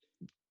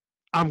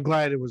 I'm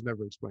glad it was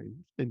never explained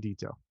in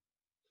detail.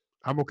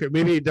 I'm okay.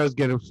 Maybe it does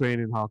get explained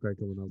in Hawkeye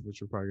coming up,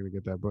 which we're probably gonna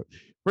get that. But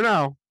for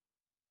now,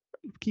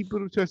 keep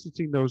little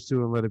testing those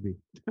two and let it be.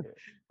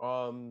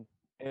 Yeah.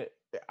 It,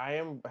 I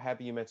am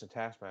happy you mentioned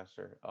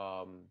Taskmaster.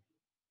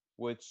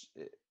 Which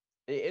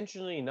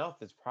interestingly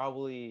enough is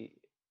probably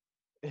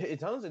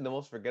it's honestly the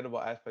most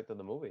forgettable aspect of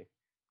the movie.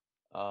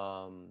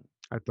 Um,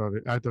 I thought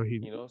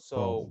he. Well,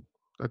 so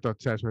I thought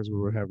Taskmaster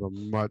would have a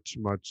much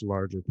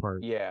larger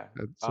part yeah,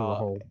 as a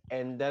whole.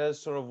 and that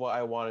is sort of what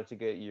I wanted to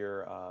get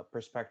your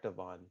perspective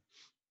on.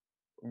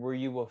 Were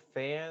you a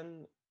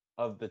fan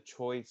of the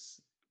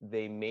choice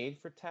they made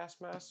for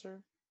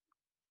Taskmaster?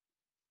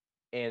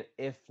 And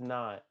if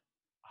not,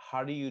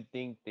 how do you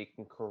think they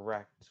can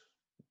correct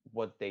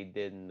what they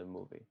did in the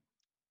movie?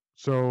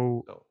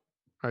 So So,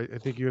 I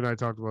think you and I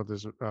talked about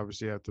this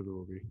obviously after the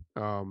movie.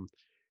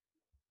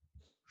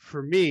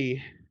 For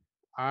me,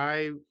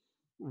 I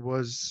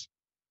was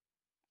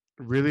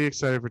really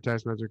excited for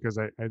Taskmaster because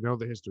I know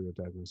the history of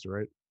Taskmaster,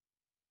 right?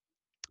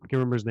 I can't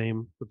remember his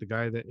name, but the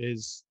guy that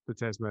is the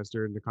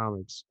Taskmaster in the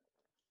comics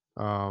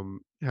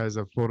has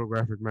a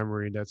photographic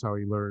memory, and that's how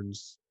he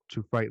learns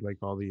to fight like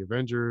all the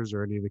Avengers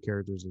or any of the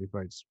characters that he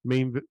fights.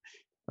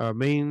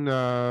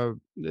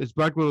 It's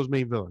Black Widow's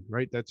main villain,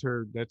 right? That's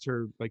her like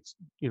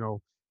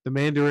the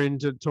Mandarin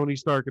to Tony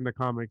Stark in the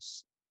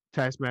comics,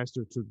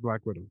 Taskmaster to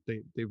Black Widow.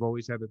 They've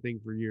always had a thing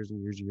for years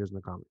and years and years in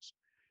the comics.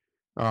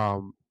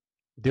 Um,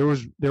 there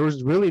was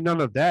really none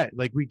of that.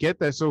 Like we get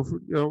that, so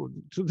so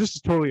this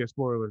is totally a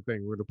spoiler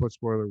thing. We're gonna put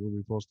spoiler when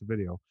we post the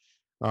video.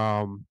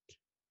 Um,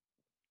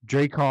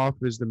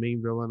 Dreykov is the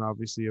main villain,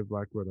 obviously, of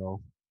Black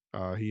Widow.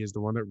 He is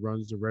the one that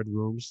runs the Red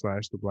Room /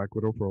 the Black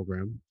Widow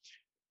program,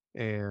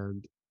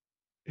 and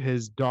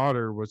his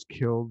daughter was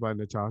killed by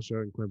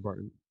Natasha and Clint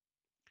Barton.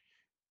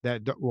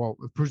 well,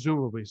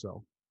 presumably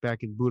so,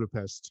 back in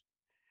Budapest,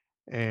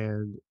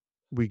 and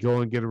we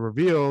go and get a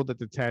reveal that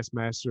the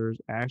Taskmaster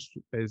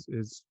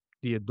is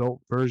the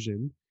adult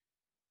version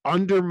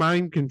under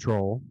mind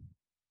control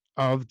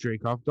of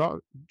Dracov's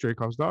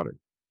daughter.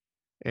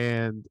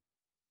 And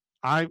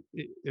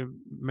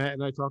Matt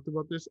and I talked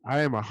about this. I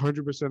am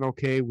 100%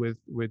 okay with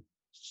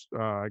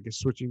I guess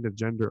switching the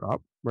gender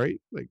up, right?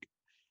 Like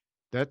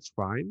that's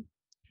fine.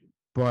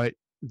 But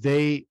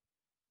they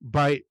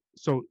by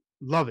so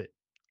love it.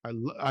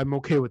 I'm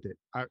okay with it.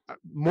 I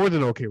more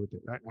than okay with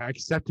it. I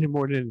accept him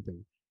more than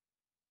anything.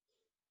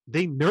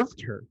 They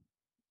nerfed her.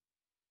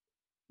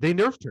 They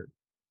nerfed her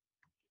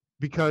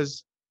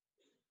because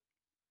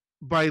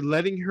by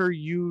letting her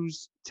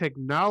use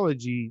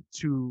technology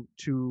to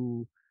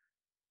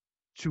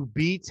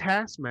be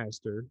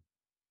Taskmaster,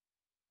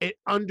 it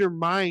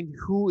undermined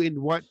who and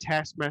what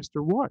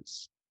Taskmaster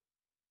was.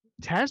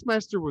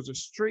 Taskmaster was a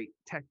straight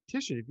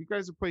tactician. If you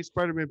guys have played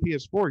Spider-Man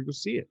PS4, you'll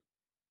see it.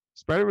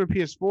 Spider-Man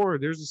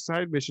PS4, there's a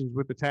side missions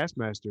with the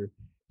Taskmaster.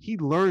 He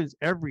learns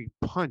every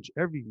punch,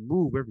 every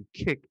move, every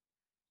kick.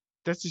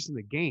 That's just in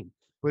the game.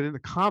 But in the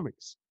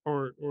comics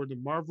or the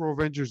Marvel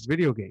Avengers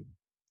video game,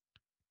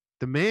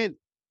 the man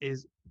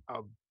is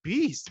a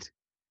beast.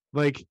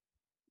 Like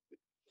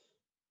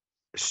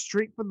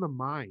straight from the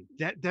mind.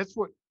 That's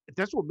what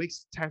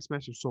makes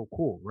Taskmaster so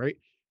cool, right?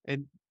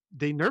 And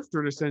they nerfed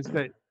her in a sense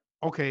that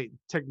okay,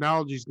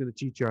 technology is going to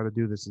teach you how to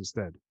do this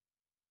instead.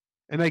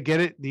 And I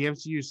get it. The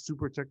MCU is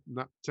super oh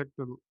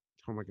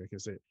my god, I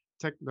can't say it.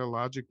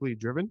 Technologically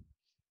driven.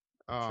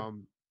 Sure.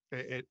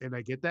 And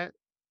I get that,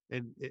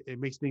 and it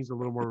makes things a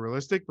little more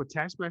realistic. But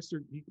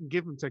Taskmaster, you can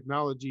give him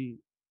technology,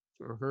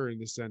 or her in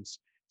this sense,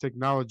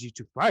 technology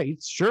to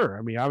fight. Sure,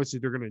 I mean obviously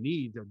they're going to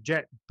need a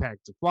jetpack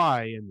to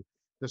fly and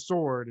the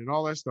sword and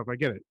all that stuff. I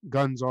get it,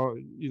 guns, all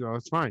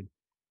it's fine.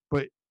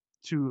 But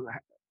to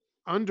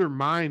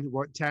undermine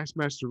what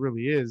Taskmaster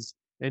really is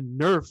and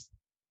nerf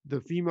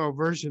the female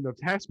version of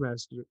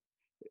Taskmaster,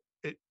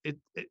 it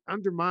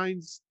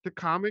undermines the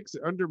comics.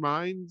 It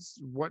undermines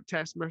what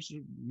Taskmaster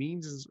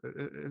means is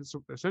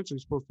essentially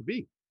supposed to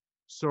be.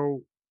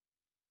 So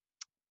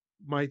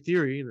my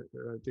theory, and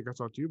I think I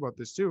talked to you about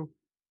this too,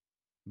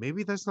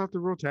 maybe that's not the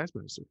real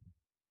Taskmaster.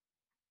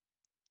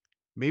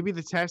 Maybe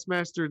the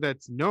Taskmaster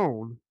that's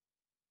known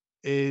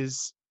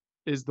is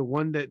the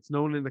one that's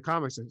known in the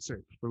comics. And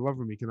sorry, for love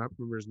of me, cannot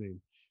remember his name.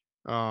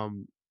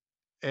 Um,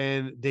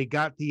 and they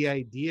got the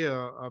idea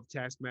of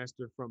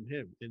Taskmaster from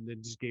him, and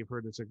then just gave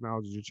her the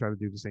technology to try to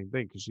do the same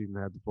thing because she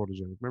didn't have the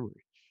photogenic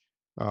memory.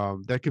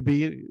 That could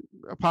be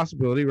a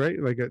possibility, right?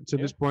 Like to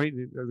Yeah. this point,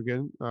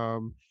 again,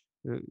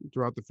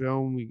 throughout the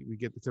film, we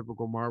get the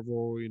typical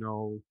Marvel,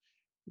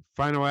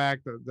 final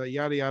act, the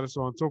yada yada,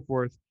 so on and so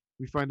forth.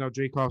 We find out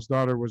Dracov's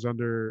daughter was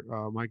under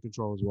mind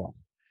control as well,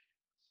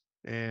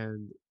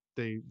 and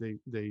they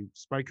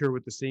spike her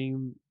with the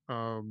same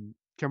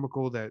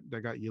chemical that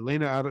got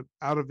Yelena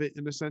out of it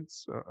in a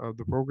sense of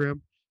the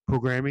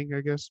programming,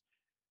 I guess.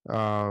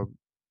 Uh,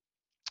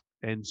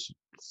 and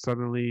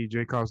suddenly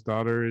Dracov's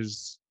daughter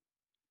is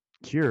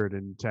cured,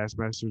 and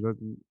Taskmaster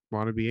doesn't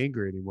want to be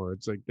angry anymore.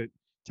 It's like that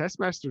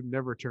Taskmaster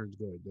never turns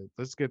good.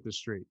 Let's get this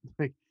straight.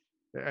 Like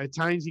at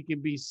times he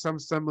can be some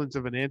semblance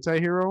of an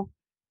anti-hero,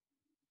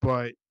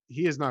 but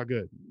he is not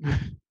good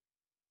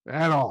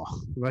at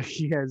all. Like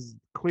he has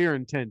clear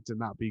intent to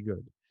not be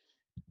good.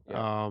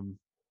 Yeah. Um,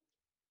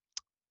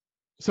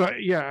 so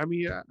yeah, I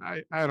mean,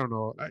 I don't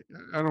know.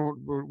 I don't.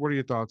 What are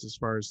your thoughts as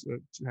far as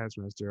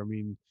Taskmaster? I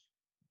mean,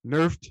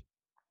 nerfed,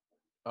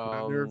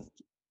 not nerfed, Um.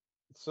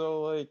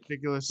 So like,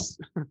 ridiculous.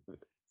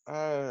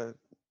 uh,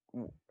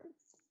 w-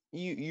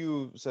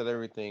 you said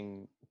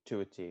everything to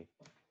a T.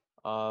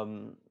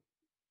 Um.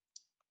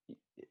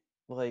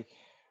 Like,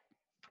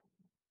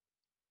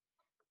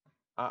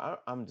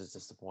 I'm just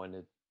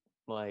disappointed.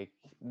 Like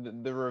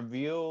the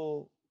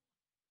reveal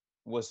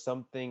was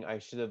something I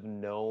should have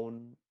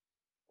known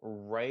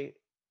right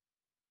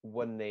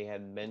when they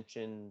had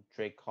mentioned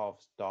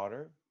Dreykov's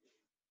daughter.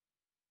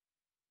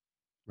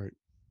 Right.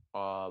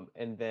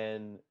 And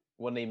then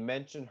when they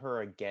mentioned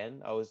her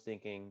again, I was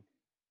thinking,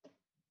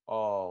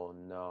 oh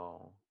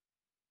no,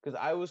 because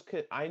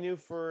I knew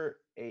for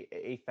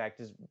a fact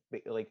is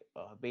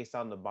based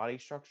on the body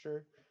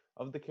structure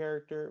of the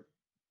character,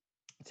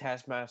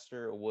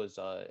 Taskmaster was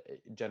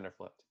gender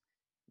flipped.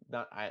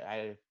 Not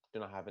I do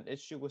not have an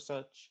issue with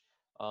such.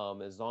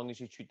 As long as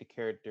you treat the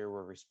character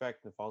with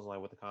respect and falls in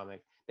line with the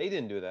comic, they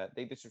didn't do that.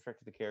 They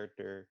disrespected the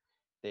character.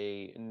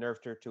 They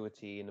nerfed her to a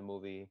T in the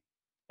movie,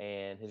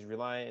 and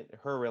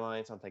her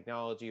reliance on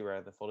technology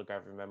rather than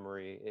photographic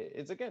memory.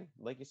 It's again,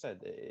 like you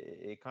said,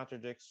 it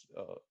contradicts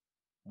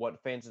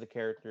what fans of the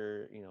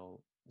character,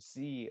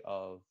 see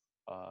of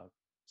uh,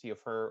 see of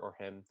her or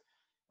him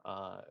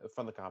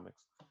from the comics.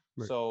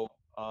 Right. So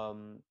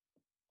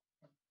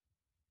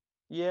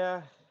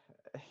yeah,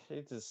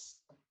 it just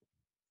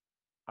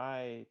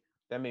I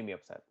that made me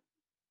upset.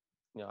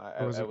 I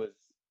I wasn't was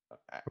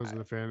I, I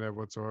wasn't a fan of that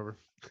whatsoever.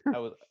 I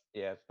was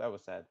yeah, that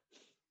was sad.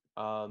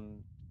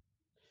 Um,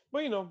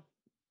 but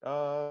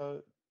uh,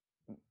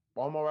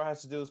 All Marvel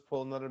has to do is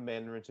pull another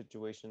Mandarin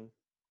situation,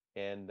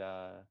 and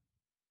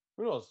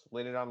who knows?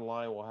 Later down the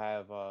line, we'll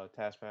have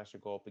Taskmaster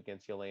go up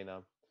against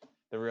Yelena,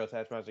 the real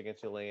Taskmaster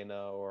against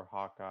Yelena or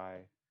Hawkeye.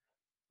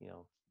 You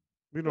know,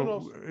 We who don't.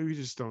 knows? We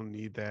just don't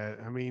need that.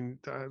 I mean,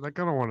 like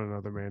I don't want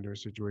another Mandarin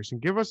situation.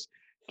 Give us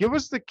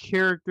the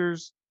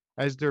characters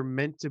as they're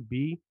meant to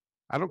be.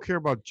 I don't care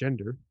about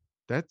gender.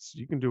 That's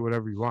you can do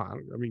whatever you want.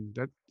 I mean,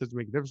 that doesn't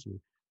make a difference to me.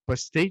 But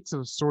states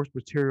of source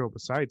material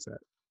besides that.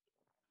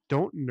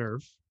 Don't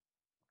nerf.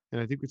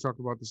 And I think we talked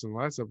about this in the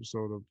last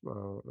episode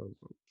of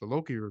the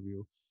Loki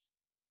review.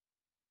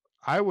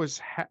 I was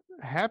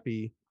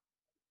happy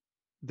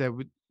that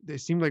it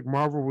seemed like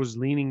Marvel was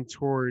leaning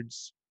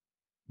towards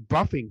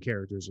buffing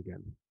characters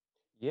again.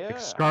 Like Yeah,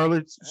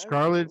 absolutely.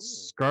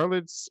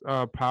 Scarlet's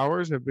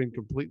powers have been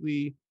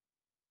completely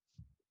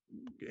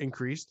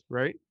increased,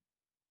 right?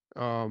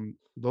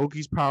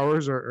 Loki's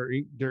powers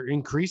they're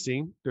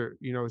increasing. They're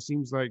it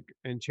seems like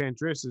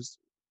Enchantress is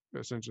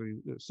essentially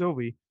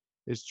Sylvie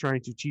is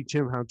trying to teach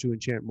him how to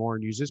enchant more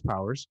and use his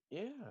powers.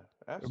 Yeah,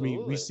 I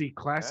mean, we absolutely, see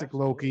classic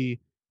absolutely. Loki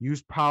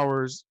use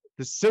powers,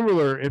 the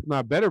similar, if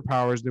not better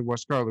powers than what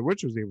Scarlet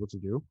Witch was able to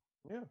do.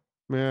 Yeah,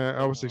 I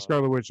and would say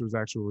Scarlet Witch was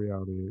actual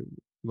reality.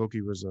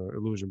 Loki was an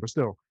illusion, but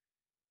still,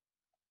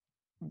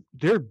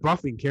 they're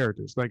buffing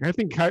characters. Like I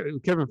think Kevin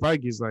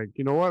Feige is like,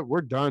 you know what,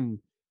 we're done.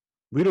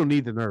 We don't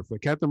need the nerf.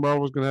 Like Captain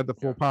Marvel is going to have the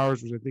full yeah,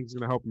 powers, which I think is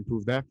going to help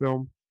improve that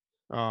film.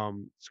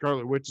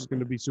 Scarlet Witch is going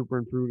to be super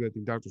improved. I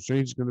think Doctor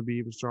Strange is going to be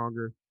even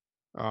stronger.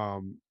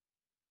 Um,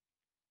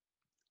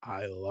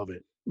 I love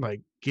it.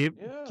 Like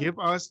yeah. give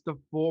us the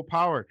full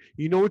power.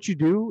 You know what you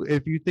do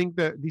if you think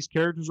that these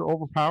characters are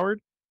overpowered,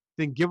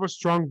 then give us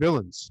strong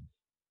villains.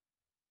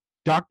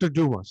 Doctor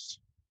Dumas,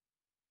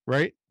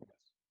 right?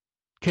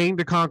 Kang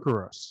the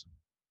Conqueror,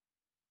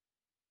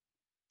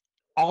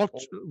 Oh,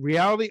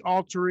 reality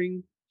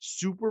altering,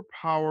 super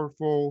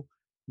powerful,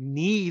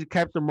 need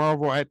Captain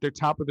Marvel at their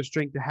top of the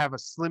string to have a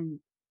slim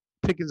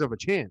pickings of a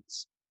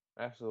chance.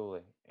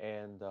 absolutely.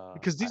 And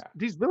Because I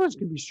these villains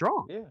can be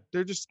strong. yeah,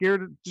 They're just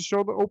scared to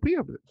show the OP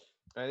of it.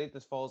 I think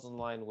this falls in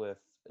line with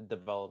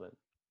development.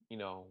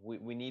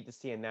 We need to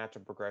see a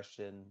natural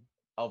progression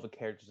of a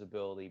character's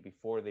ability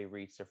before they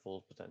reach their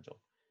full potential.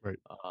 Right.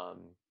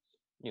 Um,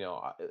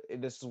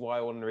 this is why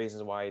one of the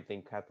reasons why I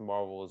think Captain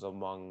Marvel is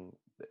among,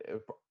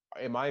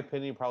 in my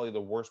opinion, probably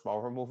the worst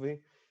Marvel movie.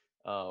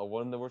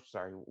 One of the worst.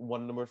 Sorry,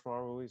 one of the worst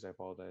Marvel movies. I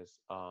apologize.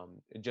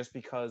 Just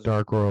because,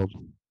 Dark World.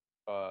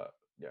 uh,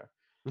 yeah.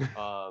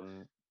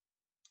 Um,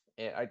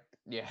 and I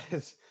yeah.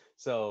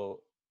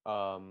 So,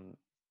 um,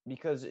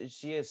 because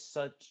she is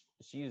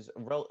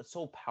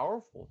so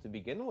powerful to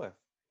begin with.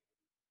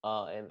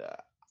 And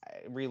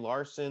Brie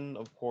Larson,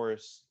 of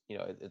course,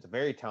 it's a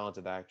very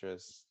talented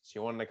actress. She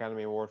won an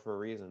Academy Award for a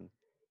reason.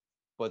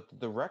 But the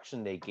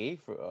direction they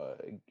gave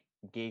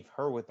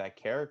her with that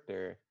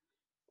character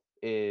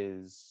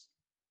is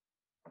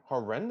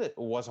horrendous.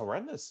 Was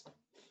horrendous.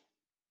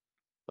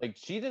 Like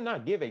she did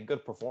not give a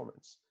good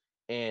performance,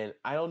 and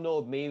I don't know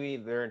if maybe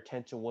their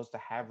intention was to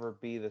have her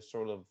be the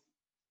sort of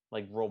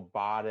like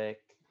robotic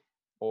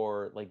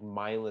or like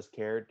mindless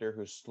character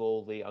who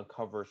slowly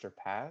uncovers her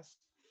past,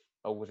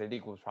 which I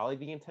think was probably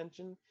the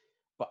intention.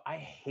 But I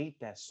hate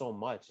that so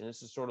much, and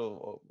this is sort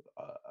of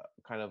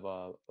kind of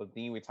a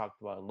theme we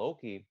talked about in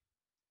Loki,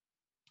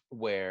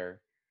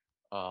 where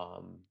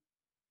um,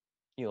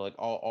 like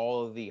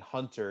all of the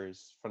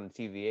hunters from the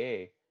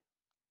TVA,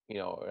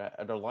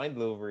 their line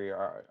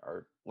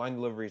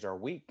deliveries are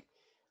weak.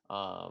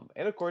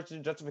 And of course, the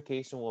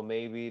justification, well,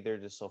 maybe they're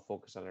just so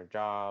focused on their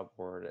job,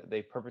 or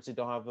they purposely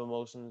don't have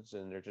emotions,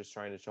 and they're just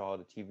trying to show how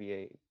the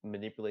TVA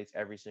manipulates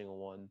every single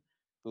one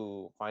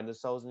who find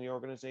themselves in the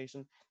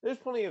organization. There's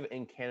plenty of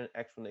in canon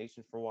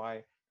explanation for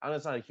why. I'm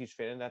just not a huge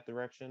fan in that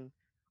direction.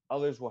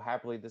 Others will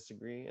happily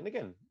disagree, and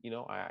again,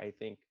 I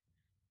think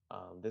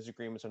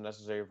disagreements are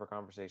necessary for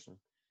conversation.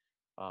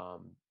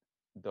 Um,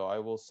 though I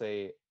will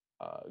say,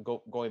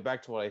 going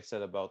back to what I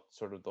said about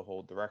sort of the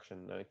whole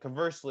direction.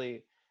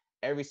 Conversely,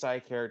 every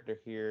side character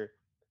here,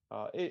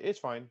 it's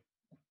fine.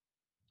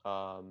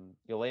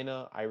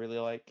 Yelena, I really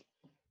like.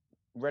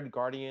 Red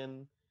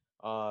Guardian,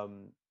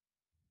 um,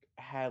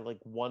 had like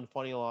one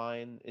funny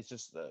line. It's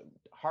just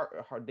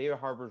David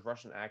Harbour's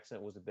Russian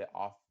accent was a bit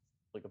off,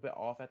 like a bit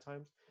off at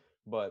times,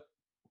 but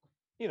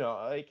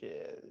like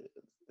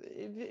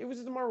it was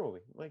just a Marvel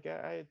movie. Like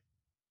I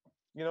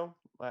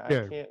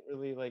Yeah. can't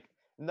really like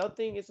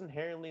nothing is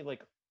inherently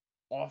like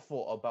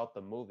awful about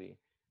the movie,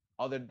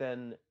 other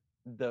than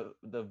the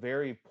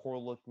very poor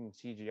looking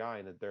CGI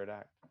in the third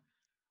act,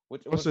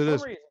 which Also, for some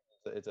this reason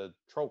it's a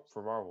trope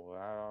for Marvel.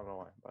 I don't know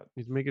why, but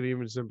he's making it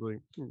even simply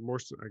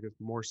I guess,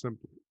 more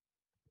simple.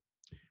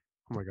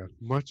 Oh my god,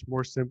 much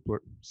more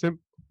simpler.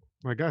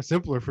 My god,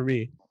 simpler for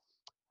me.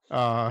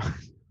 Uh,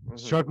 hmm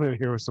struggling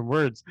here with some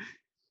words.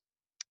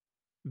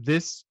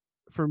 This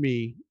for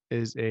me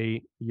is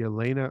a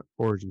Yelena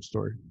origin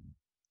story,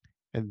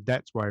 and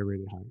that's why I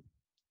rate it high.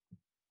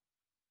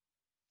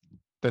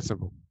 That's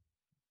simple.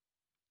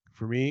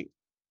 For me,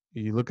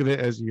 you look at it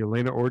as a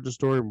Yelena origin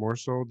story more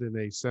so than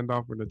a send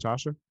off for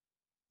Natasha.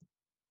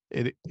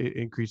 it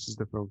increases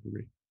the film for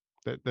me.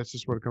 That's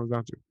just what it comes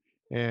down to.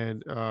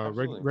 And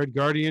Absolutely. Red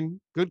Guardian,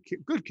 good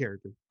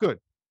character, good.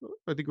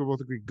 I think we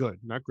both agree, good,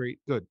 not great,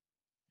 good.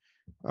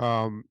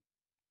 Um,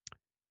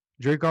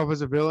 Dreykov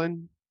as a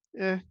villain,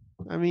 eh.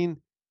 I mean,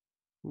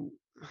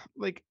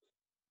 like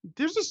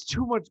there's just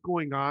too much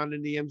going on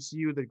in the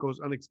MCU that goes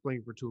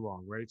unexplained for too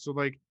long, right? So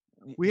like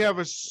we have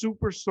a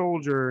super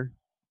soldier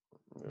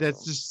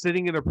that's Yeah. just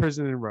sitting in a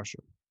prison in Russia,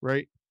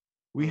 right?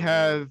 We Mm-hmm.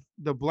 have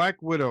the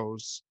Black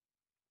Widows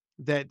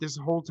that this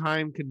whole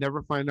time could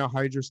never find out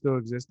Hydra still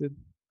existed,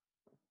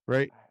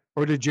 right?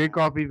 Or did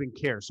Jacob even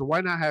care? So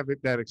why not have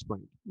it that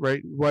explained,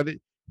 right? Why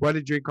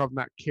did Jacob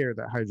not care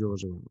that Hydra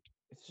was around,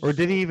 It's or just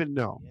did so he even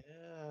know,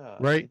 yeah.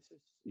 right? It's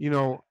just You I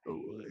know,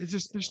 hate it's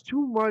just there's yeah.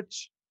 too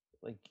much.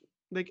 Like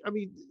Like I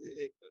mean,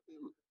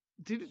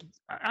 did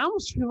I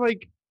almost feel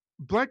like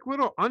Black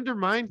Widow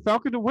undermined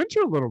Falcon and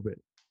Winter a little bit.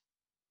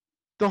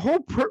 The whole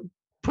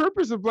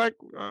purpose of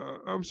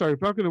I'm sorry,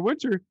 Falcon and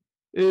Winter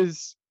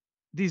is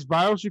these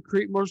vials should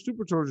create more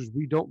super soldiers.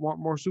 We don't want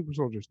more super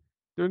soldiers.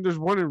 Then there's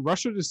one in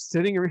Russia just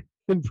sitting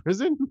in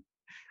prison,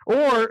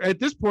 or at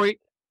this point,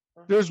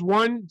 there's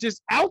one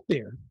just out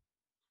there.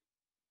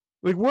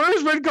 Like, where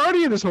is Red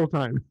Guardian this whole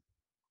time?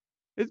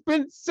 It's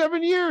been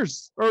 7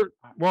 years, or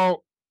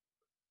well,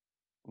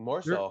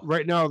 more so.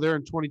 right now they're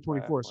in By that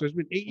 2024, so point. it's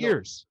been eight No,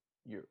 years.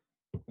 you're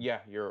yeah,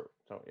 you're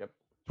so yep.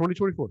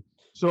 2024.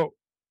 So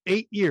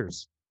 8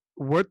 years.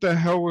 What the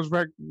hell was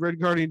Red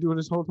Guardian doing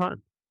this whole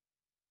time?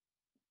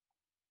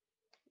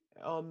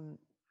 Um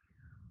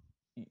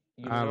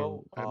you I don't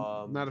know.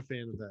 know, I'm not a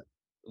fan of that.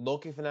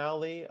 Loki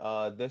finale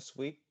this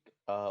week,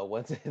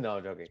 Wednesday. No,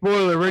 I'm joking.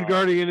 Spoiler: Red Uh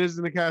Guardian is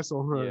in the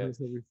castle. yeah. That'd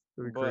be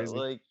But crazy.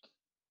 like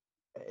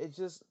it's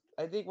just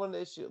I think one of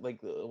the issue like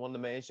one of the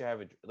main issue I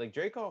have like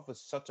Dreykov was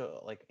such a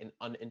like an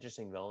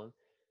uninteresting villain.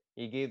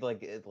 He gave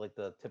like like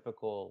the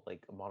typical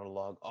like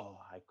monologue. Oh,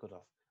 I could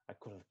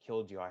have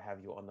killed you. I have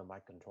you under my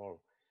control.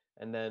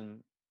 And then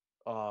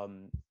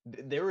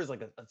there was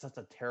like such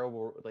a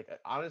terrible like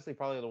honestly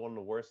probably the one of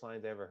the worst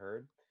lines I ever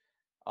heard.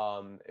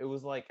 It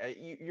was like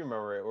you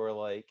remember it where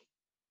like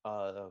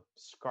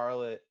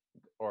Scarlet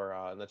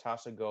or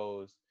Natasha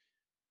goes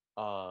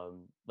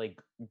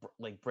like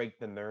break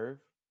the nerve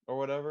or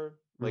whatever.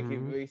 Like he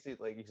Mm-hmm. basically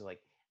like he's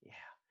like yeah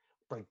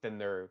break the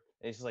nerve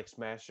and he's just like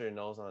smashed her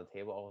nose on the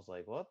table. I was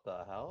like what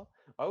the hell?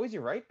 Why would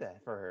you write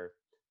that for her?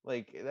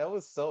 Like that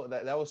was so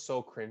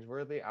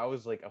cringeworthy. I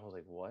was like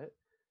what?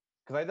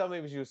 Because I thought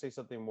maybe she would say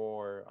something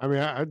more I mean,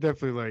 I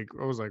definitely like.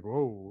 I was like,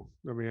 whoa.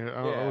 I mean,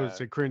 I would yeah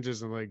say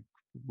cringes and like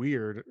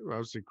weird. I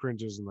would say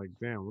cringes and like,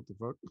 damn, what the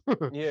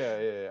fuck?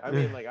 yeah. I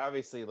mean like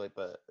obviously like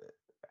the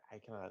I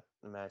cannot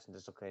imagine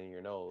dislocating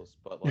your nose,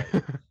 but like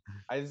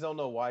I just don't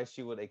know why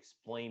she would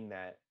explain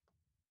that.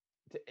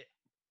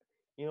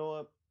 You know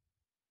what?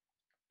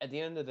 At the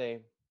end of the day,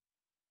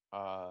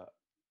 uh,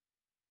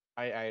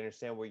 I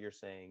understand what you're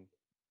saying.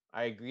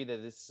 I agree that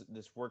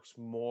this works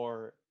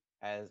more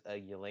as a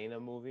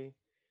Yelena movie.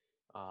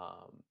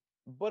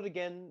 But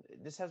again,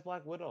 this has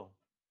Black Widow,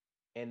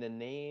 and the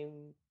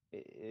name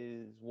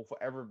is will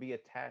forever be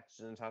attached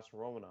to Natasha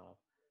Romanoff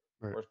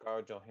Right. or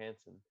Scarlett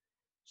Johansson.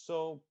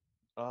 So,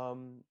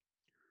 um,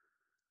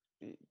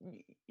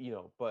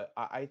 but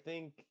I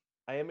think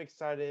I am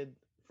excited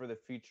for the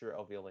future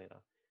of Yelena.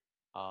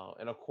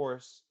 And of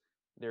course,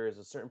 there is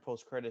a certain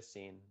post-credit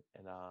scene,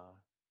 and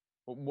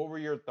what were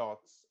your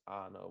thoughts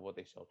on what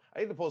they showed? I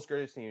think the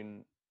post-credit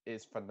scene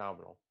is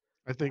phenomenal,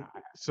 I think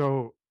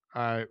so.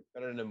 I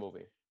better than the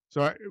movie.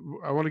 so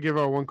I want to give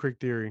out one quick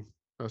theory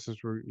since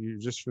you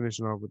just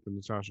finishing off with the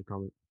Natasha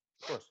comment.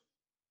 Of course.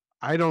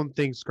 I don't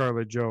think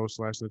Scarlet Joe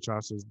slash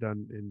Natasha is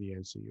done in the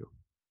MCU.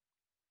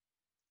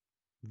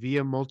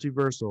 Via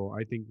multiversal,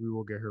 I think we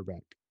will get her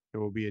back. It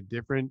will be a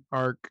different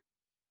arc,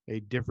 a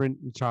different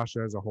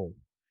Natasha as a whole.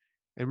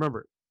 And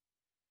remember,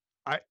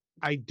 I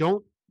I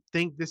don't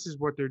think this is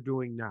what they're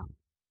doing now.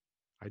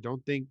 I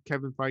don't think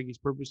Kevin Feige is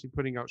purposely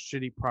putting out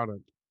shitty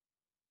product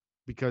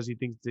because he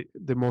thinks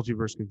the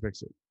multiverse can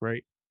fix it,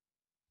 right?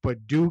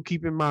 But do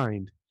keep in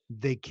mind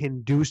they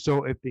can do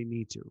so if they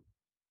need to,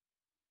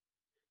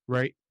 Y-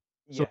 right?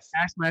 So yes.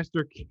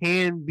 Taskmaster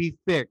can be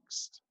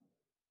fixed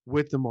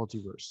with the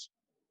multiverse.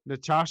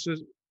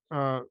 Natasha's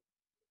uh,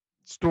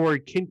 story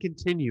can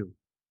continue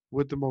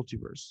with the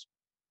multiverse.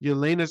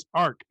 Yelena's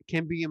arc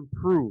can be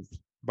improved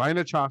by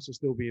Natasha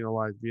still being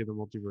alive via the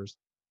multiverse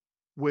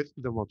with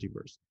the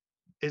multiverse.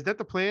 Is that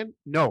the plan?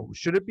 No.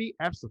 Should it be?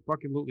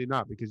 Absolutely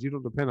not, because you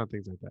don't depend on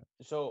things like that.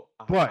 So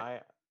But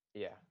I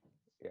yeah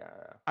yeah.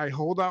 I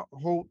hold out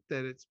hope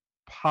that it's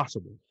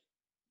possible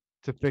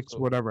to fix So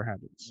whatever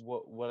happens.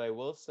 what I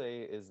will say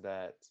is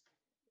that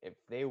if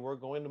they were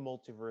going the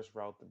multiverse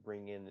route to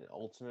bring in an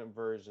alternate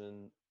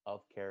version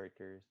of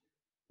characters,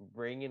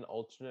 bring an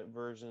alternate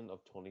version of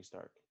Tony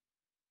Stark,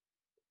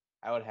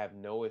 I would have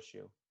no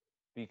issue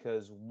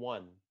because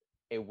one,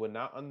 it would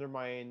not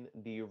undermine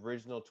the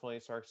original Tony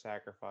Stark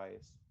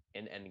sacrifice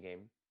in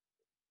Endgame.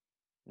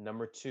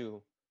 Number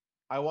two,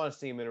 I want to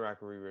see him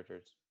interact with Reed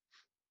Richards.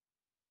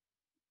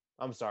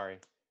 I'm sorry.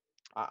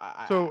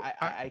 So I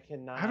I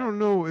cannot. don't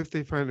know if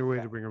they find a way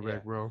to That bring him yeah.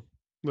 back, bro.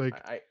 Like,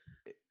 I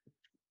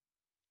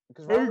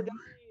because I, Robert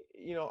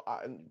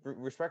Downey,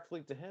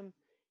 respectfully to him,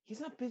 he's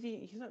not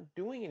busy. He's not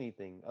doing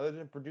anything other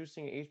than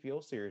producing an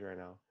HBO series right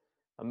now.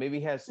 Maybe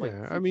he has like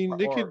yeah, I future mean,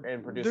 they or could.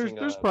 and There's producing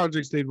there's a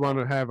projects TV they'd want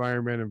to film. have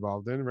Iron Man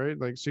involved in, right?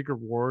 Like Secret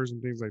Wars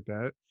and things like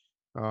that.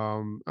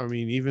 I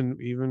mean,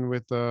 even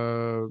with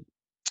oh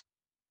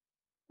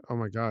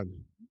my God,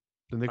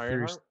 the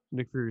Ironheart,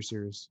 Nick Fury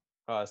series,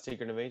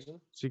 Secret Invasion.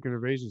 Secret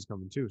Invasion's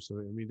coming too. So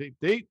I mean,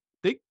 they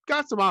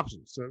got some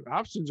options. So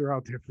options are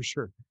out there for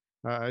sure.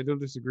 I don't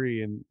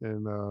disagree, and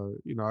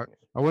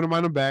I wouldn't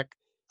mind them back.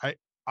 I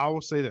I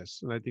will say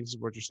this, and I think this is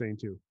what you're saying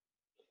too.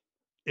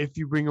 If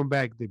you bring them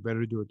back, they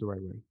better do it the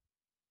right way.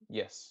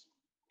 Yes,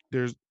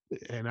 There's,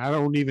 and I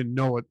don't even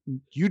know it.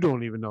 You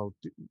don't even know.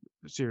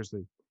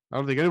 Seriously, I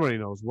don't think anybody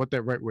knows what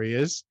that right way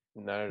is.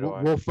 neither do We'll,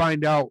 I. we'll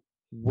find out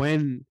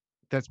when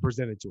that's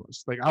presented to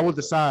us. Like I will Was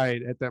it?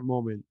 decide at that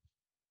moment.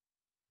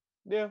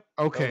 Yeah,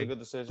 that was a Okay, good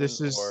decision.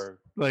 this is Or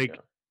like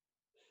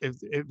yeah,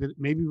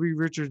 maybe Reed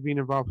Richards being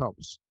involved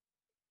helps.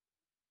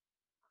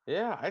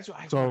 yeah. I want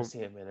to So see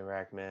him in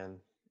Iraq, man.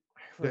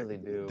 I they, really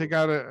they do.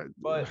 gotta.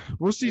 But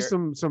We'll see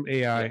you're some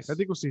AI. I yes,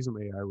 think we'll see some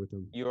AI with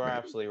him. you are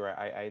absolutely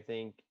right. I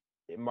think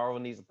Marvel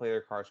needs to play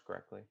their cards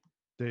correctly.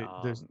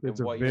 There's And it's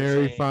a what you're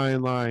very saying,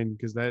 fine line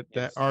because that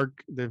yes,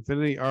 arc, the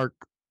Infinity arc,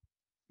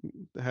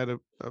 had a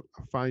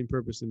fine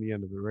purpose in the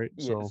end of it, right?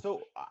 yeah. So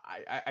So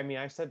I mean,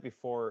 I said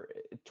before,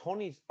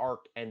 Tony's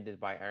arc ended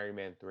by Iron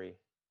Man 3.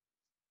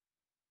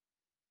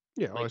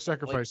 yeah, well, Like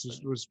sacrifice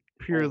was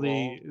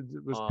purely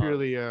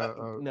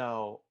overall.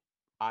 No,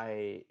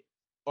 I.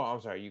 Oh,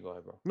 I'm sorry. You go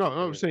ahead, bro. no. I I'm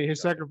didn't mean saying to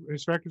his jump in.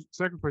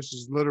 sacrifice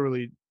is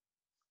literally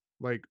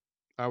like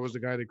I was the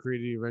guy that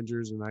created the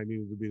Avengers, and I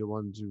needed to be the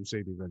one to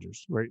save the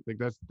Avengers, right? Like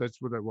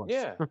that's what that was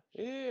Yeah, yeah,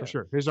 yeah, for yeah.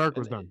 sure. His arc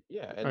was And done.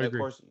 yeah, I and of agree.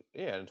 course,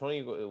 yeah, and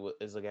Tony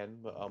is again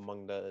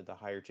among the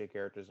higher tier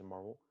characters in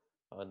Marvel,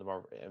 in the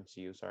Marvel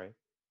MCU. Sorry,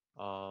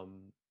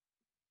 um,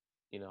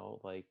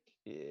 like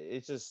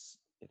it's just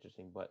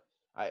interesting. But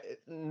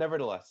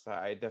nevertheless,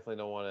 I definitely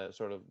don't want to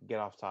sort of get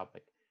off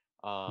topic.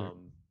 Yeah,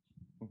 Um,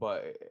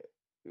 but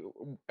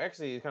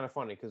actually, it's kind of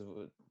funny because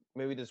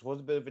maybe this was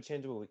a bit of a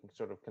change, but we can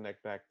sort of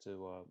connect back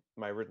to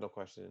my original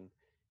question,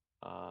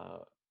 uh,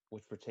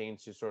 which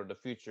pertains to sort of the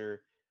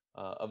future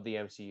of the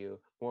MCU,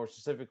 more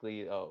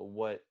specifically,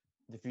 what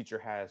the future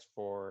has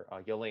for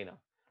Yelena.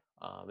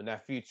 And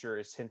that future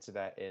is hinted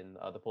at in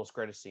the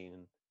post-credit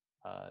scene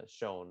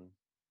shown,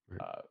 right.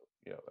 uh,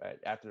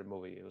 after the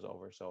movie was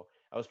over. So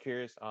I was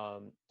curious,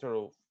 sort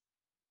of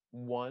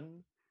one,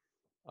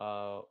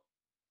 uh,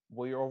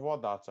 what your overall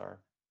thoughts are.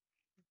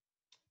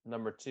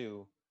 Number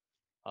two,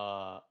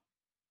 uh,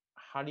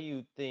 how do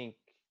you think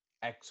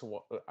X?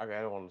 I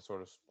don't want to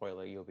sort of spoil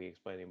it. You'll be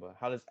explaining, but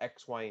how does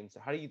X, Y, and Z?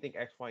 How do you think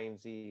X, Y,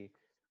 and Z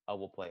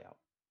will play out?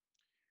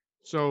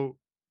 So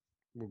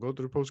we'll go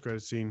through the post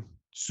credit scene.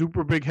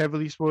 Super big,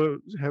 heavily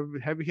spoiled, heavy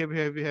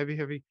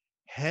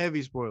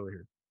spoiler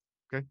here.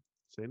 Okay,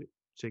 saying it,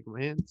 shaking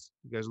my hands.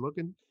 You guys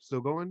looking?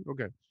 Still going?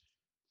 Okay.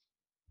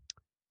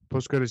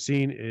 Post credit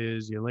scene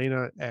is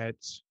Yelena at.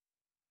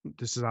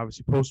 This is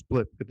obviously post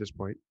blip at this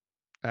point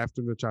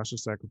after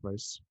Natasha's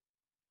sacrifice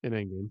in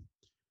Endgame.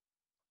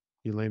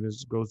 Yelena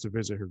goes to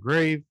visit her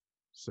grave,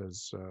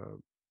 says,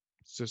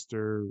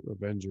 sister,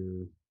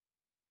 Avenger,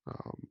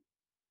 um,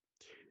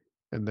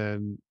 and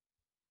then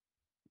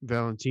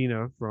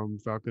Valentina from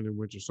Falcon and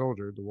Winter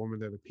Soldier, the woman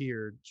that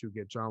appeared to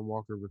get John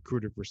Walker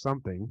recruited for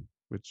something,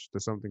 which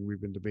is something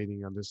we've been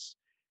debating on this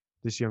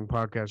young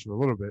podcast for a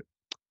little bit.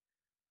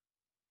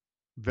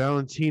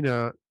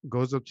 Valentina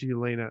goes up to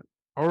Yelena,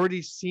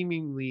 already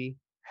seemingly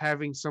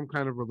having some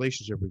kind of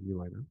relationship with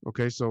Yelena.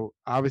 Okay, so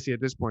obviously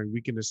at this point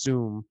we can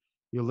assume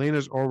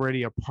Yelena's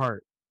already a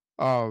part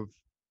of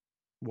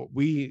what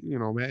we,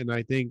 Matt and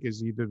I think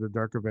is either the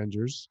Dark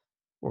Avengers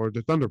or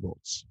the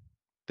Thunderbolts.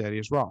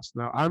 Thaddeus Ross.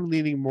 Now I'm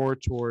leaning more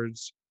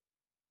towards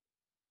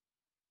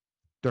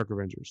Dark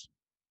Avengers.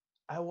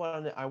 I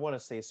want to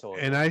say so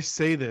as And well. I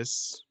say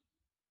this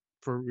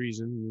for a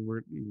reason.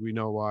 We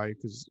know why,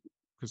 because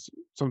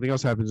something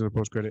else happens in the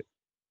post credit.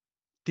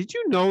 Did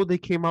you know they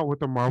came out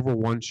with a Marvel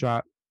one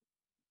shot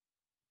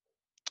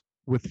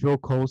with Phil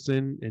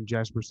Coulson and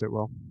Jasper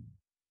Sitwell?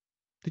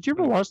 Did you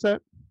ever Mm, watch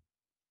that?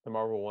 the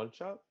Marvel one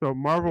shot. So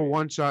What do Marvel you mean?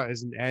 one shot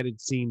is an added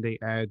scene they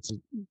add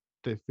to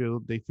they feel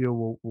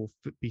will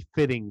be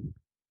fitting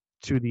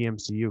to the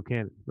MCU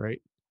canon,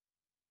 right?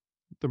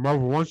 The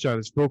Marvel one shot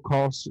is Phil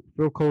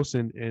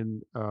Coulson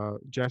and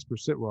Jasper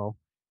Sitwell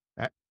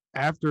a-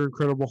 after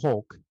Incredible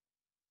Hulk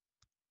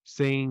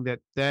saying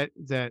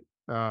that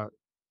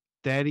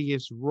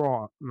Thaddeus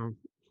Raw, no,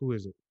 who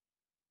is it?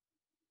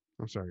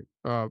 I'm sorry.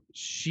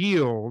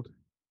 Shield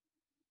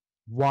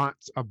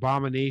wants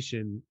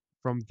Abomination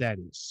from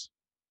Thaddeus,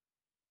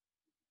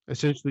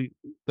 essentially,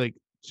 like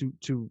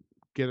to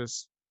get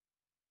us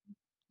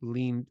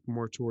leaned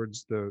more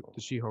towards the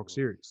She-Hulk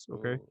series.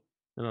 Okay, Oh,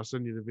 and I'll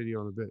send you the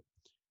video in a bit.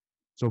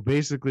 So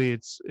basically,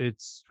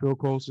 it's Phil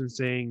Coulson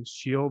saying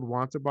Shield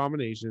wants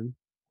Abomination.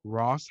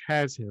 Ross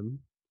has him,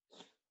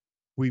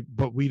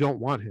 we don't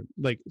want him.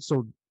 Like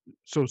so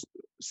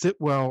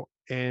Sitwell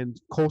and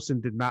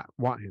Coulson did not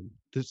want him.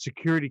 The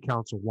Security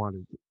Council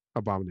wanted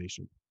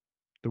Abomination,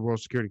 the World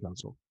Security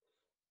Council.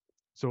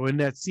 So in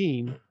that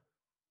scene,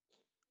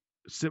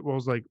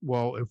 Sitwell's like,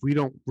 well, if we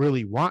don't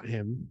really want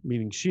him,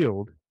 meaning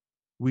Shield,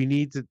 we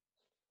need to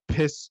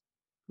piss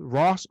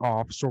Ross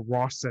off so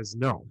Ross says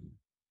no.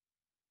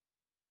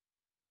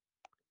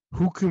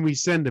 Who can we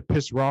send to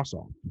piss Ross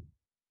off?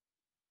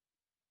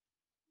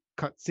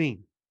 Cut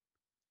scene.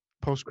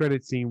 Post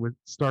credit scene with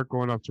Stark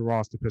going up to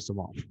Ross to piss him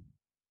off.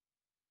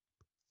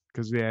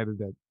 Because we added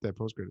that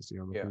post credit scene.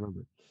 I don't know if you remember.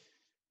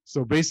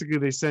 So basically,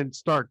 they sent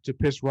Stark to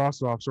piss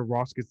Ross off so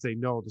Ross could say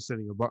no to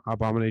sending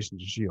Abomination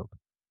to Shield,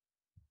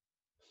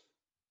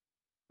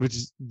 which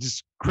is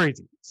just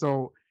crazy.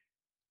 So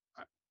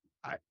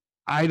I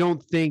I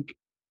don't think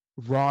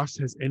Ross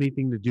has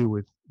anything to do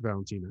with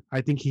Valentina.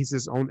 I think he's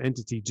his own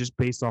entity just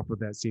based off of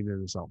that scene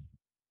in itself,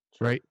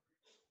 right?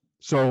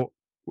 So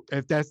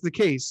if that's the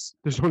case,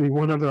 there's only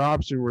one other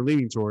option we're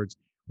leaning towards,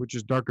 which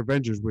is Dark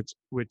Avengers.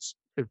 Which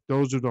if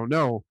those who don't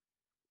know,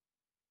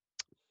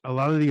 a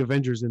lot of the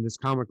Avengers in this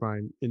comic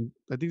line, and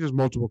I think there's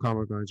multiple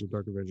comic lines with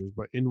Dark Avengers,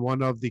 but in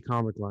one of the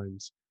comic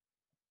lines,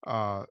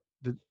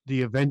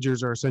 the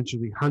Avengers are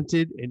essentially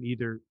hunted and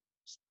either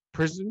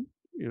prison,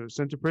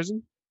 sent to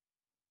prison,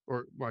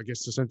 or well, I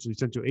guess essentially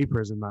sent to a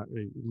prison, not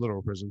a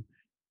literal prison,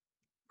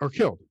 or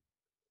killed.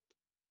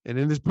 And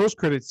in this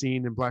post-credit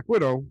scene in Black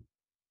Widow,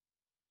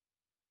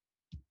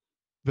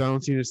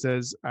 Valentina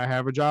says, "I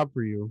have a job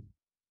for you.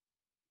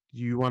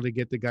 You want to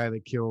get the guy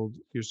that killed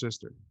your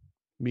sister,"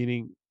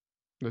 meaning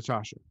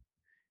Natasha.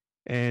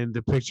 And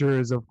the picture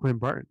is of Clint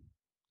Barton.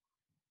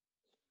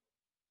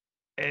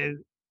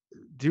 And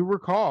do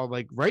recall,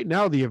 like right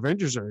now, the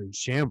Avengers are in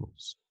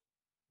shambles.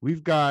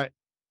 We've got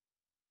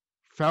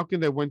Falcon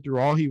that went through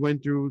all he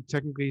went through.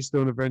 Technically, he's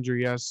still an Avenger,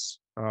 yes.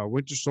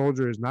 Winter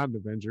Soldier is not an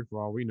Avenger,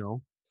 for all we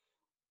know.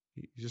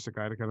 He's just a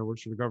guy that kind of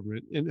works for the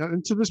government.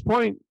 And to this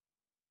point,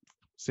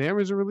 Sam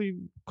isn't really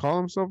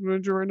calling himself an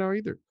Avenger right now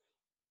either.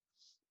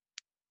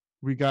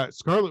 We got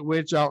Scarlet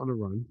Witch out on the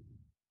run.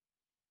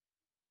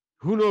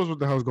 Who knows what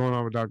the hell's going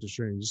on with Doctor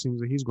Strange? It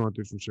seems like he's going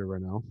through some shit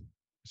right now.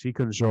 He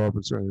couldn't show up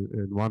in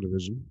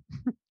WandaVision.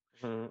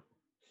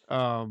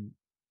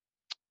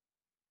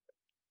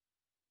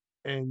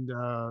 And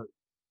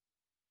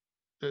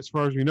as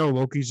far as we know,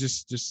 Loki's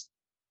just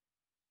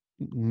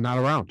not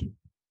around.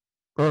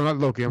 Or not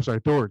Loki, I'm sorry,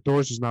 Thor.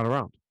 Thor's just not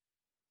around.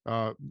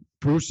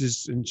 Bruce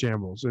is in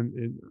shambles,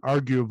 and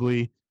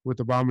arguably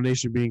with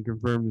Abomination being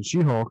confirmed in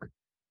She-Hulk,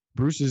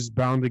 Bruce is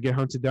bound to get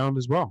hunted down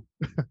as well.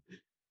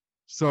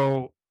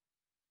 So,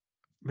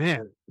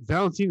 man,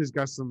 Valentina's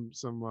got some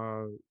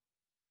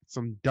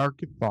dark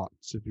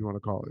thoughts, if you want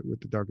to call it, with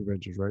the Dark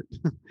Avengers, right?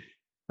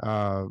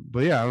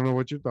 But yeah, I don't know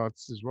what your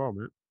thoughts as well,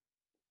 man.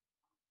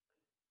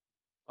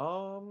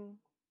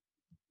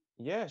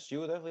 Yeah, she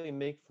would definitely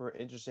make for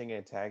an interesting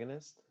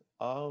antagonist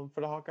for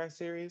the Hawkeye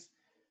series.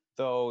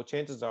 Though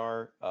chances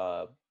are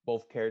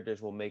both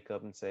characters will make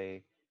up and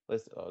say,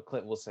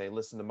 Clint will say,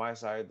 listen to my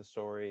side of the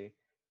story.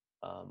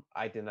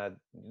 I did not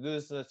do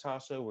this to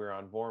Natasha. We're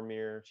on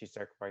Vormir. She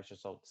sacrificed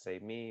herself to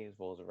save me, as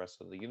well as the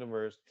rest of the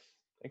universe,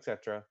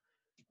 etc.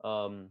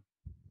 Um,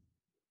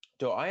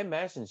 though I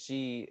imagine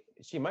she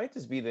might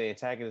just be the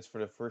antagonist for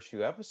the first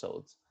few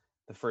episodes,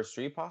 the first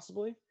three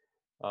possibly,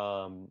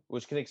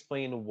 which can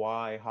explain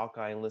why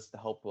Hawkeye enlists the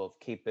help of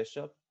Kate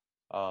Bishop,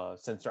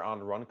 since they're on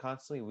the run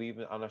constantly.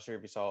 I'm not sure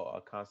if you saw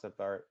a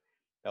concept art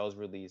that was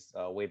released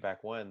way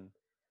back when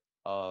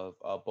of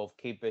both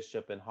Kate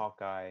Bishop and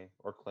Hawkeye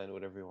or Clint,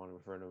 whatever you want to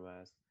refer to him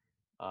as,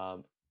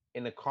 um,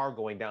 in a car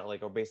going down,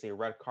 like or basically a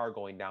red car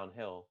going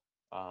downhill,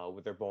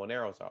 with their bow and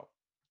arrows out.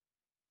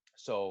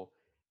 So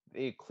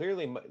they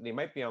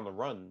might be on the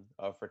run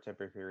for a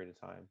temporary period of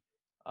time.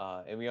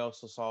 And we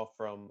also saw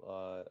from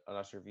I'm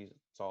not sure if you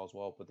saw as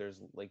well, but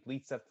there's like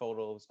leaked set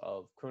photos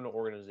of criminal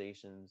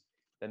organizations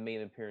that made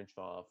an appearance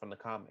from the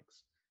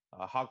comics,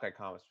 Hawkeye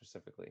comics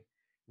specifically,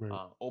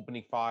 Right.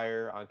 opening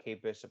fire on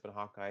Kate Bishop and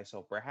Hawkeye.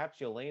 So perhaps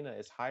Yelena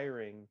is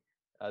hiring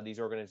these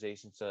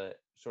organizations to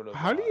sort of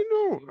How do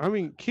you know? I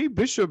mean, Kate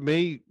Bishop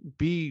may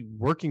be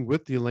working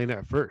with Yelena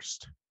at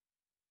first.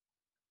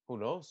 Who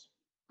knows?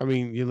 I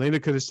mean,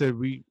 Yelena could have said,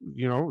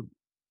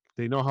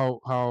 they know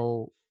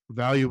how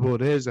valuable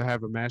it is to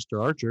have a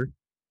master archer.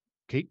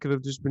 Kate could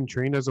have just been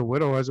trained as a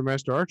widow as a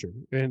master archer,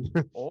 and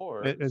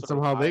Or and sort of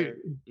somehow they, hired,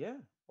 yeah,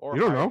 or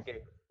you don't hired know, to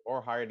get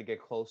or hired to get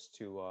close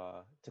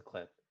to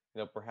Clint.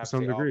 to Perhaps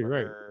some they degree, offer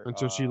right? her,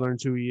 Until she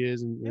learns who he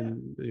is, yeah,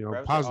 and perhaps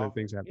they positive offer,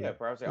 things yeah, happen.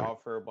 perhaps they Right.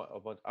 offer a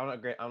bunch.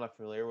 I'm not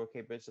familiar with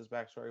Kate Bishop's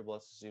backstory, but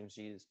let's assume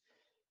she's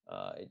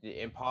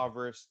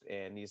impoverished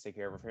and needs to take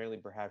care of her family.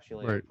 Perhaps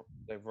she'll Right.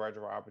 provide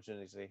her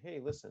opportunity to say, hey,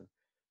 listen,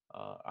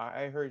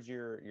 I heard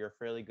you're a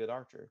fairly good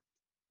archer.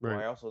 Well,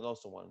 Right. I also know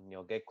someone.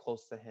 Get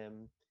close to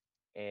him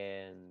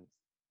and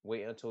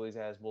wait until he's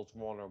as most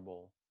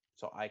vulnerable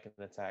so I can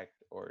attack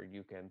or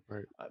you can.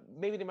 Right.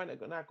 Maybe they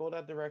might not go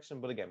that direction,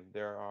 but again,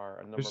 there are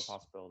a number of There's,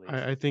 possibilities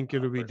I think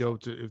it'll be for dope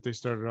example. if they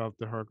started off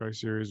the Hawkeye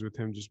series with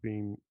him just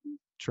being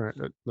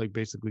like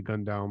basically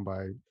gunned down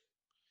by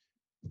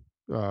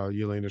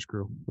Yelena's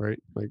crew, right?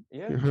 Like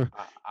Yeah,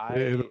 I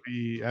it'll I,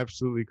 be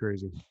absolutely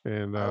crazy,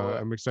 and I would.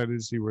 I'm excited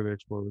to see where they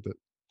explore with it.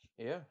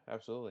 Yeah,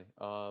 absolutely.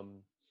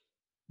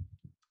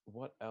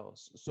 What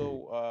else?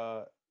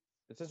 So,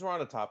 since we're on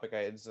the topic,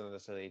 it's not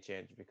necessarily a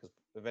change because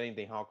if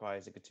anything, Hawkeye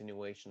is a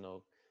continuation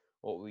of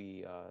what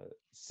we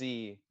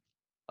see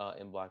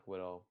in Black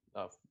Widow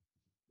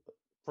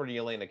for the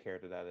Elena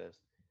character. That is.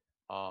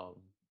 Um,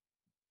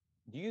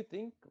 do you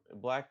think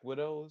Black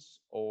Widows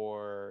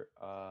or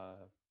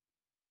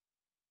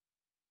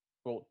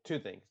well, two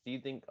things? Do you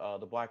think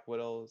the Black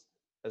Widows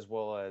as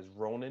well as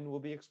Ronin will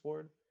be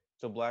explored?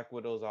 So Black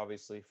Widows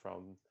obviously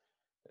from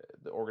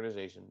the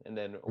organization, and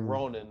then Mm.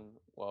 Ronin,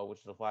 well, which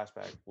is a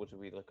flashback, which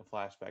would be like a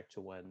flashback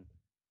to when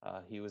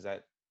he was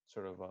that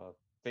sort of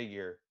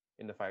figure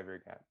in the 5 year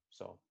gap.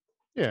 So,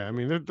 what do Yeah, you I think?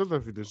 mean, there's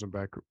definitely there's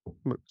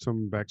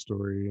some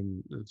backstory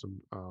and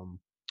some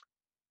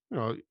you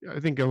know, I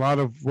think a lot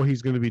of what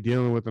he's going to be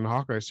dealing with in the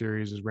Hawkeye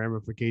series is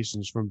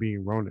ramifications from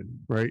being Ronin,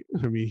 right?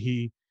 I mean,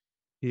 he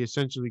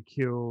essentially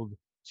killed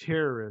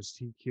terrorists.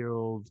 He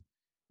killed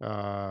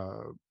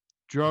uh,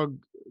 drug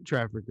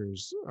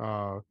traffickers.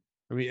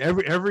 I mean,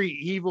 every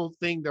evil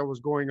thing that was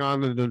going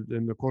on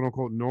in the quote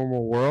unquote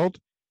normal world,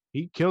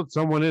 he killed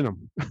someone in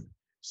them.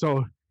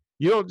 So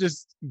you don't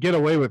just get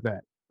away with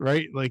that,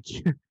 right? Like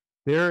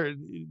there,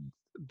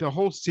 the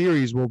whole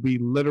series will be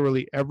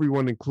literally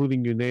everyone,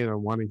 including Yunena,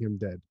 wanting him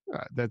dead.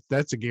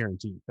 That's a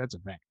guarantee. That's a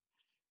fact.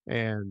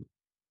 And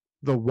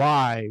the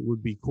why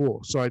would be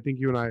cool. So I think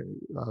you and I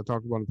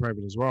talked about in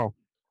private as well.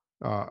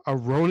 A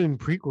Ronin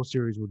prequel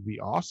series would be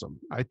awesome.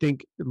 I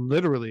think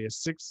literally a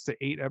 6 to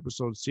 8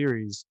 episode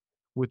series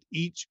with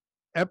each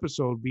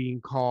episode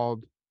being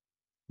called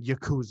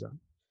Yakuza.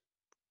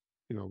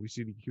 You know, we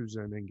see the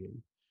Yakuza in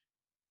Endgame.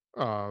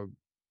 Uh,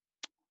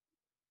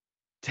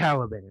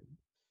 Taliban,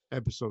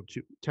 episode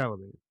 2,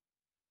 Taliban.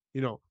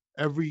 You know,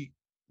 every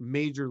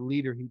major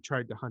leader he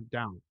tried to hunt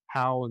down,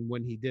 how and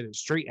when he did it,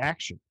 straight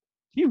action.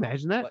 Can you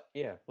imagine that? Like,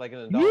 yeah, like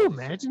an Can you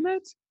anthology imagine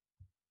series.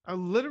 that? A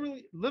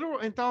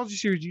literal anthology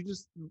series. You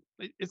just,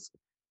 it's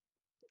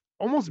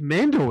almost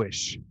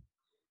Mando-ish,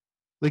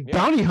 like Yeah,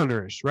 bounty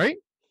hunter-ish, right?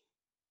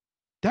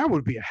 That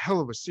would be a hell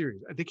of a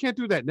series. They can't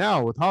do that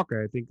now with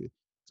Hawkeye. I think it's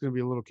going to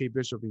be a little Kate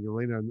Bishop and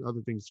Yelena and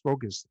other things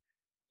focused.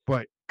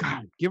 But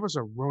God, give us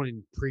a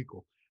Ronin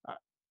prequel. Uh,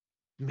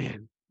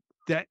 man,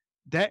 that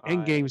that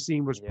end game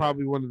scene was yeah.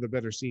 probably one of the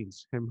better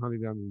scenes. Him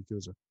hunting down the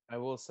Yakuza. I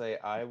will say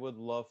I would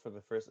love for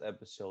the first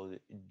episode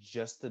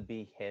just to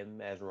be him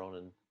as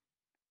Ronin.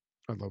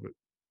 I love it.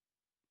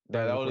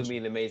 Not That even a would be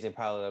question. an amazing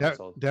pilot That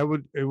episode. that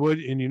would it would,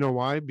 and you know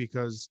why?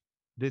 Because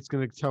it's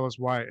going to tell us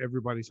why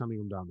everybody's hunting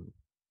him down now.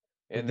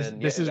 Like And then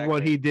yeah, this is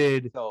what exactly. he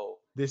did. So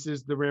This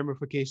is the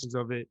ramifications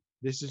of it.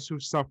 This is who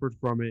suffered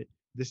from it.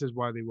 This is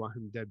why they want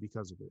him dead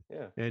because of it.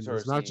 yeah, And sort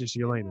it's of not see. just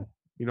Yeah, Yelena.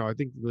 You know, I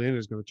think Yelena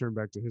is going to turn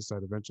back to his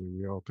side eventually.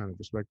 We all kind of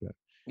respect that.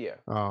 yeah.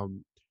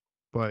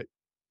 But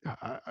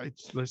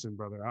listen,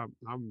 brother,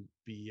 I'm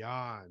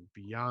beyond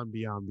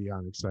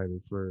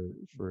excited for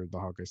the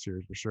Hawkeye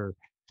series for sure.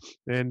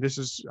 And this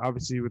is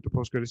obviously with the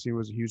post credit scene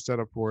was a huge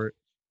setup for it.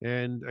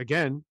 And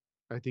again,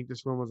 I think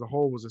this film as a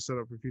whole was a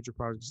setup for future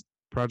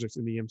projects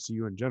in the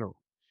MCU in general.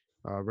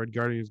 Red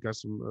Guardian's got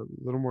some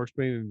a little more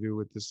explaining to do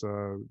with this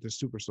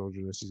super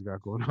solderness he's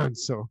got going on.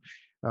 So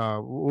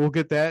we'll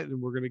get that, and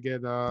we're gonna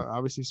get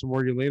obviously some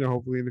more Yelena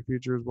hopefully in the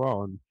future as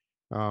well.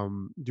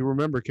 And do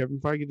remember Kevin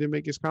Feige did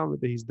make his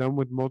comment that he's done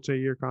with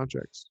multi-year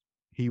contracts.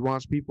 He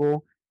wants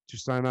people to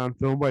sign on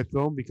film by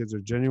film because they're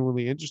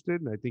genuinely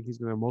interested, and I think he's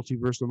gonna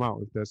multiverse them out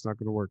if that's not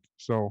gonna work.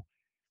 So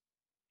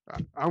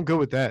I'm good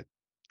with that.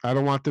 I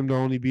don't want them to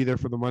only be there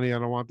for the money. I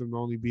don't want them to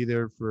only be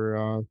there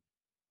for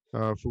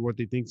what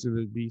they think's going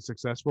to be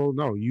successful.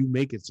 No, you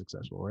make it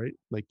successful, right?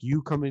 Like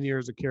you come in here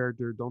as a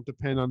character. Don't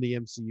depend on the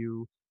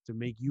MCU to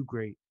make you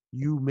great.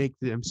 You make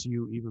the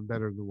MCU even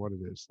better than what it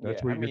is.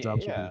 That's Yeah, what I your mean, job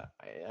should be. yeah,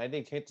 I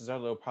think chances are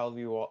they'll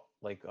probably be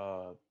like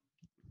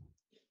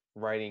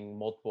writing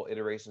multiple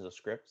iterations of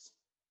scripts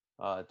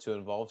to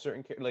involve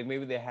certain like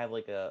maybe they have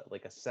like a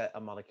set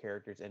amount of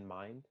characters in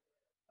mind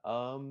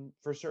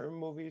for certain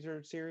movies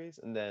or series,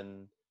 and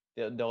then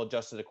they'll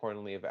adjust it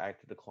accordingly if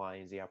actor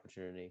declines the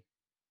opportunity.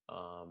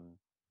 Um,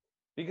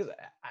 because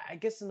I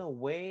guess in a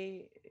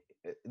way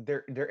they're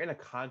in a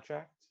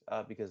contract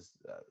because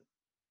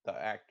the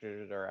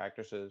actors or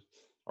actresses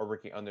are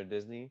working under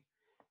Disney.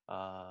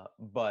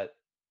 But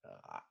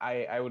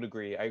I would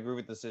agree. I agree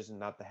with the decision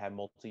not to have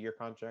multi-year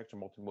contracts or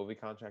multi-movie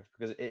contracts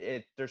because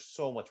there's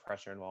so much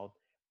pressure involved,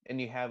 and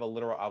you have a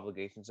literal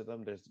obligation to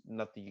them. There's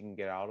nothing you can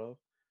get out of.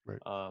 Right.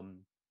 Um,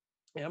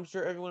 and I'm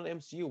sure everyone in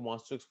the MCU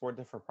wants to explore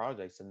different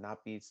projects and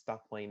not be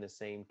stuck playing the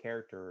same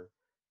character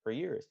for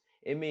years.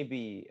 It may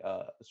be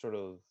sort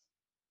of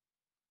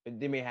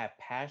they may have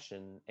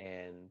passion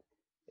and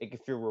it can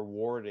feel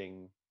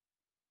rewarding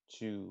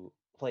to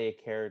play a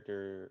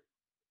character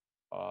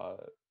uh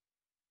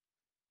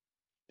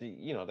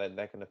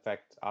that can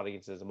affect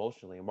audiences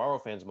emotionally and Marvel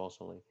fans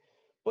emotionally.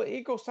 but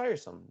it goes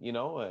tiresome, and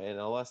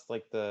unless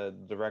like the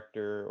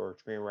director or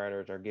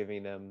screenwriters are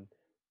giving them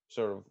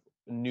sort of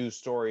new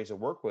stories to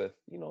work with,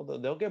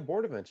 they'll get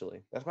bored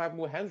eventually. That's what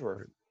happened with Hemsworth,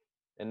 Right.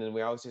 and then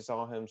we obviously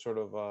saw him sort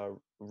of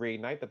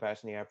reignite the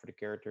passion he had for the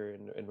character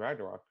in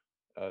Ragnarok,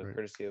 Right.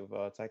 courtesy of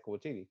Taika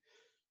Waititi.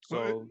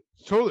 Well,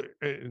 So totally.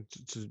 And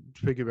to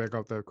piggyback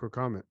off that quick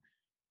comment,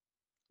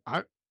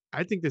 I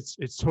I think it's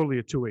totally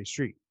a two-way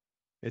street.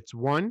 It's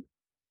one,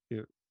 you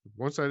know,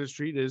 one side of the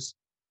street is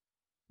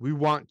we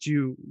want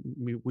you,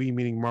 we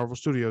meaning Marvel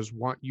Studios,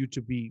 want you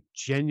to be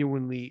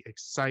genuinely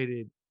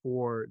excited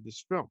for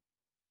this film.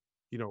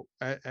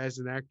 As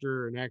an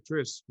actor and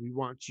actress, we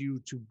want you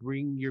to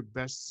bring your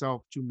best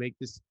self to make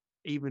this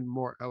even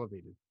more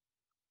elevated.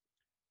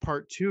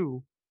 Part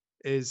two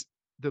is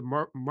the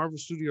Marvel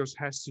Studios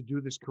has to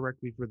do this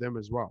correctly for them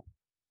as well,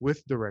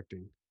 with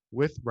directing,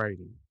 with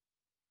writing.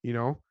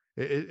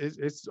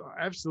 It's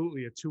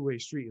absolutely a two-way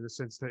street in the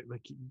sense that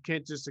like you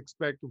can't just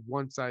expect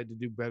one side to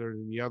do better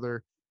than the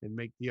other and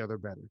make the other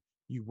better.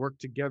 You work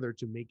together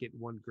to make it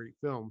one great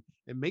film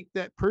and make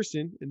that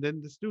person and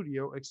then the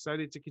studio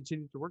excited to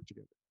continue to work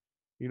together.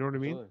 You know what I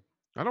mean?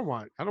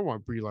 absolutely. I don't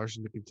want Brie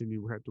Larson to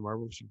continue to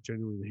Marvel if she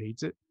genuinely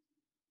hates it.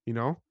 You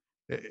know,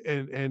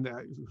 and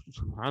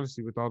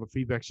honestly, with all the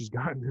feedback she's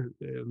gotten,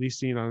 at least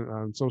seen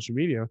on social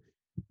media,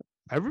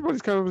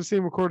 everybody's kind of the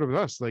same accord with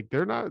us. Like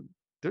they're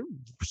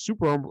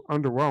super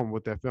underwhelmed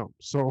with that film.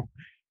 So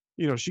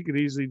she could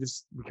easily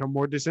just become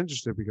more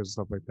disinterested because of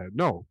stuff like that.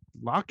 No,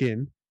 lock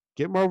in,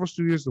 get Marvel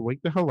Studios to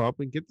wake the hell up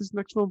and get this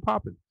next film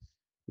popping.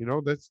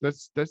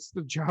 That's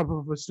the job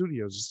of a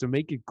studios is to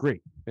make it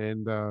great.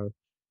 And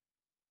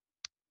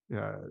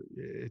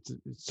it's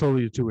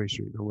totally a two-way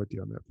street. I'm with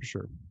you on that for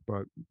sure.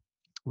 But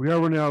we are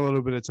running out a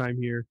little bit of time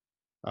here.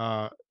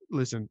 Uh,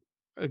 Listen,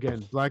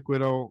 again, Black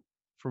Widow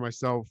for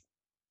myself,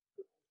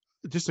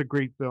 just a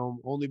great film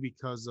only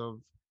because of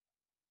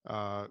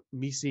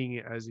me seeing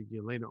it as a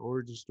Yelena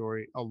origin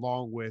story,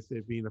 along with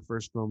it being the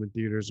first film in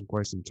theaters in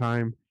quite some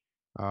time.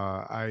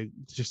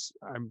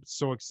 I'm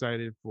so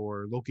excited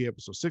for Loki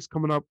episode 6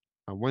 coming up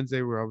on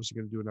Wednesday. We're obviously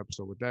going to do an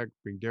episode with that,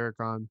 bring Derek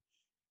on.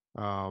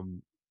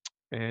 Um,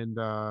 and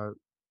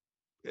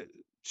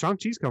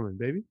Shang-Chi's coming,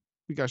 baby.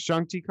 We got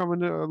Shang-Chi coming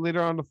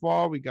later on the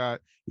fall. We got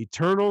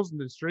Eternals and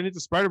then straight into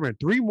Spider-Man.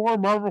 3 more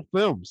Marvel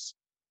films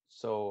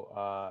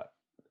So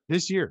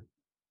this year.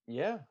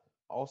 yeah.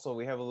 Also,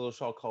 we have a little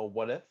show called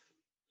What If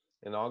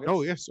in Oh,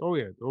 August. yes. Oh,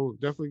 yeah. Oh,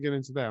 definitely get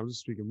into that. I'm just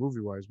speaking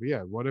movie-wise. But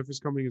yeah, What If is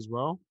coming as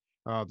well.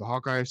 The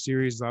Hawkeye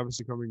series is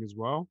obviously coming as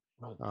well.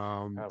 Oh,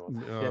 forgot about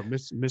that. Yeah,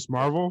 Miss yeah.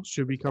 Marvel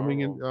should be Miss coming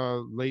in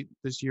Marvel. late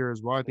this year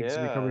as well. I think it's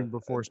gonna be Yeah, coming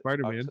before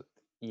Spider-Man.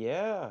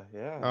 yeah,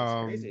 yeah. It's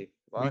Um, crazy.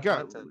 A lot we of got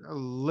content. a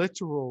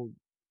literal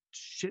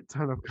shit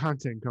ton of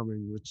content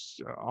coming, which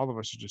all of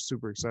us are just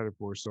super excited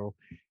for. So,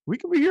 We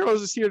Can Be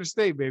Heroes is here to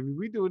stay, baby.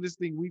 We doing this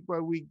thing week by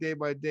week, day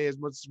by day, as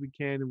much as we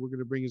can, and we're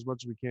gonna bring as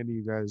much as we can to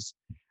you guys.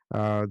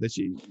 That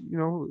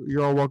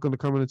you're all welcome to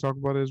come in and talk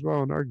about it as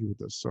well and argue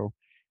with us. So,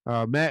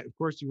 Matt, of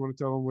course, you want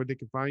to tell them where they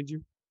can find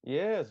you?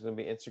 Yeah, it's gonna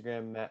be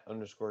Instagram Matt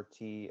underscore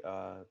T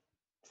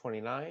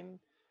 29.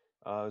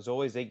 As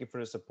always, thank you for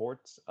the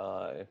support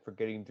and for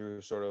getting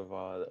through sort of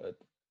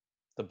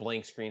the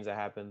blank screens that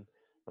happen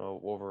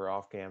over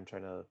off cam,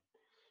 trying to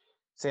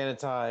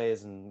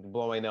sanitize and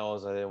blow my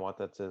nose. I didn't want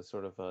that to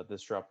sort of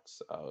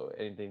disrupt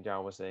anything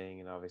John was saying,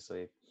 and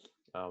obviously,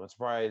 I'm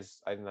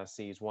surprised I did not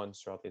sneeze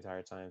once throughout the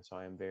entire time. So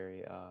I am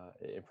very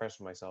impressed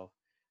with myself.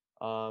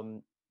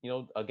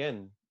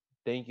 Again,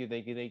 thank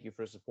you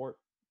for the support.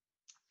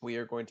 We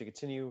are going to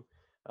continue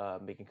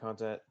making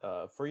content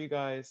for you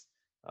guys.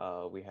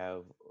 We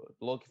have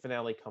the Loki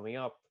finale coming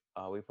up.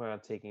 We plan on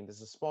taking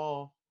this a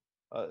small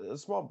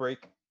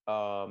break.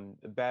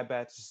 Bad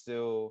Batch is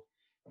still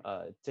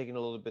taking a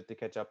little bit to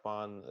catch up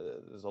on.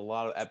 There's a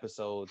lot of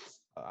episodes.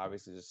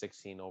 Obviously, there's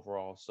 16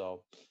 overall,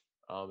 so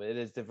it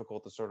is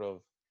difficult to sort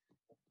of.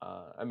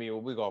 I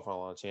mean, we go off on a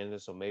lot of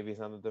tangents, so maybe it's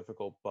not that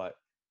difficult, but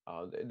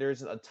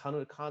there's a ton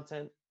of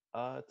content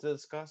to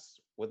discuss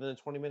within a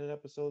 20-minute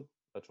episode,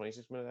 a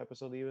 26-minute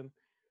episode, even.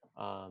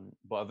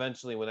 But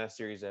eventually, when that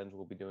series ends,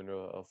 we'll be doing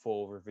a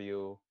full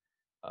review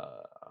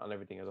on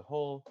everything as a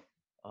whole.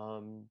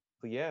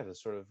 But yeah,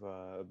 there's sort of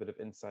a bit of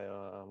insight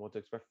on what to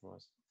expect from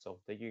us. So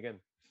thank you again.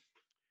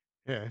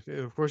 Yeah,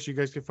 of course, you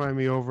guys can find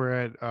me over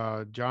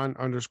at John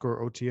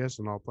underscore OTS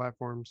on all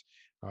platforms.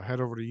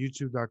 Head over to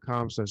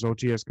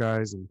youtube.com/OTS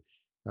guys and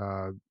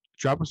uh,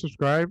 drop a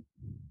subscribe.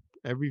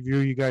 Every view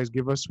you guys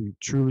give us, we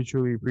truly,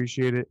 truly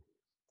appreciate it.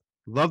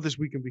 Love this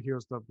Weekend Be Hero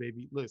stuff,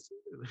 baby. Listen,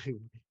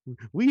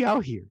 we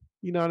out here.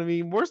 You know what I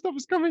mean? More stuff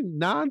is coming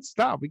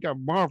nonstop. We got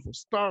Marvel,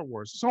 Star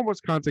Wars, so much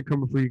content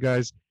coming for you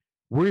guys.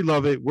 We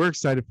love it. We're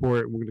excited for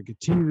it. We're going to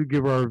continue to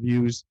give our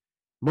reviews.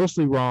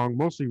 Mostly wrong,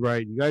 mostly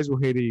right. You guys will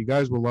hate it. You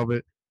guys will love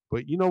it.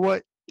 But you know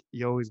what?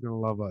 You're always going to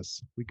love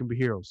us. We Can Be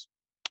Heroes.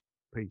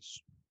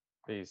 Peace.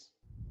 Peace.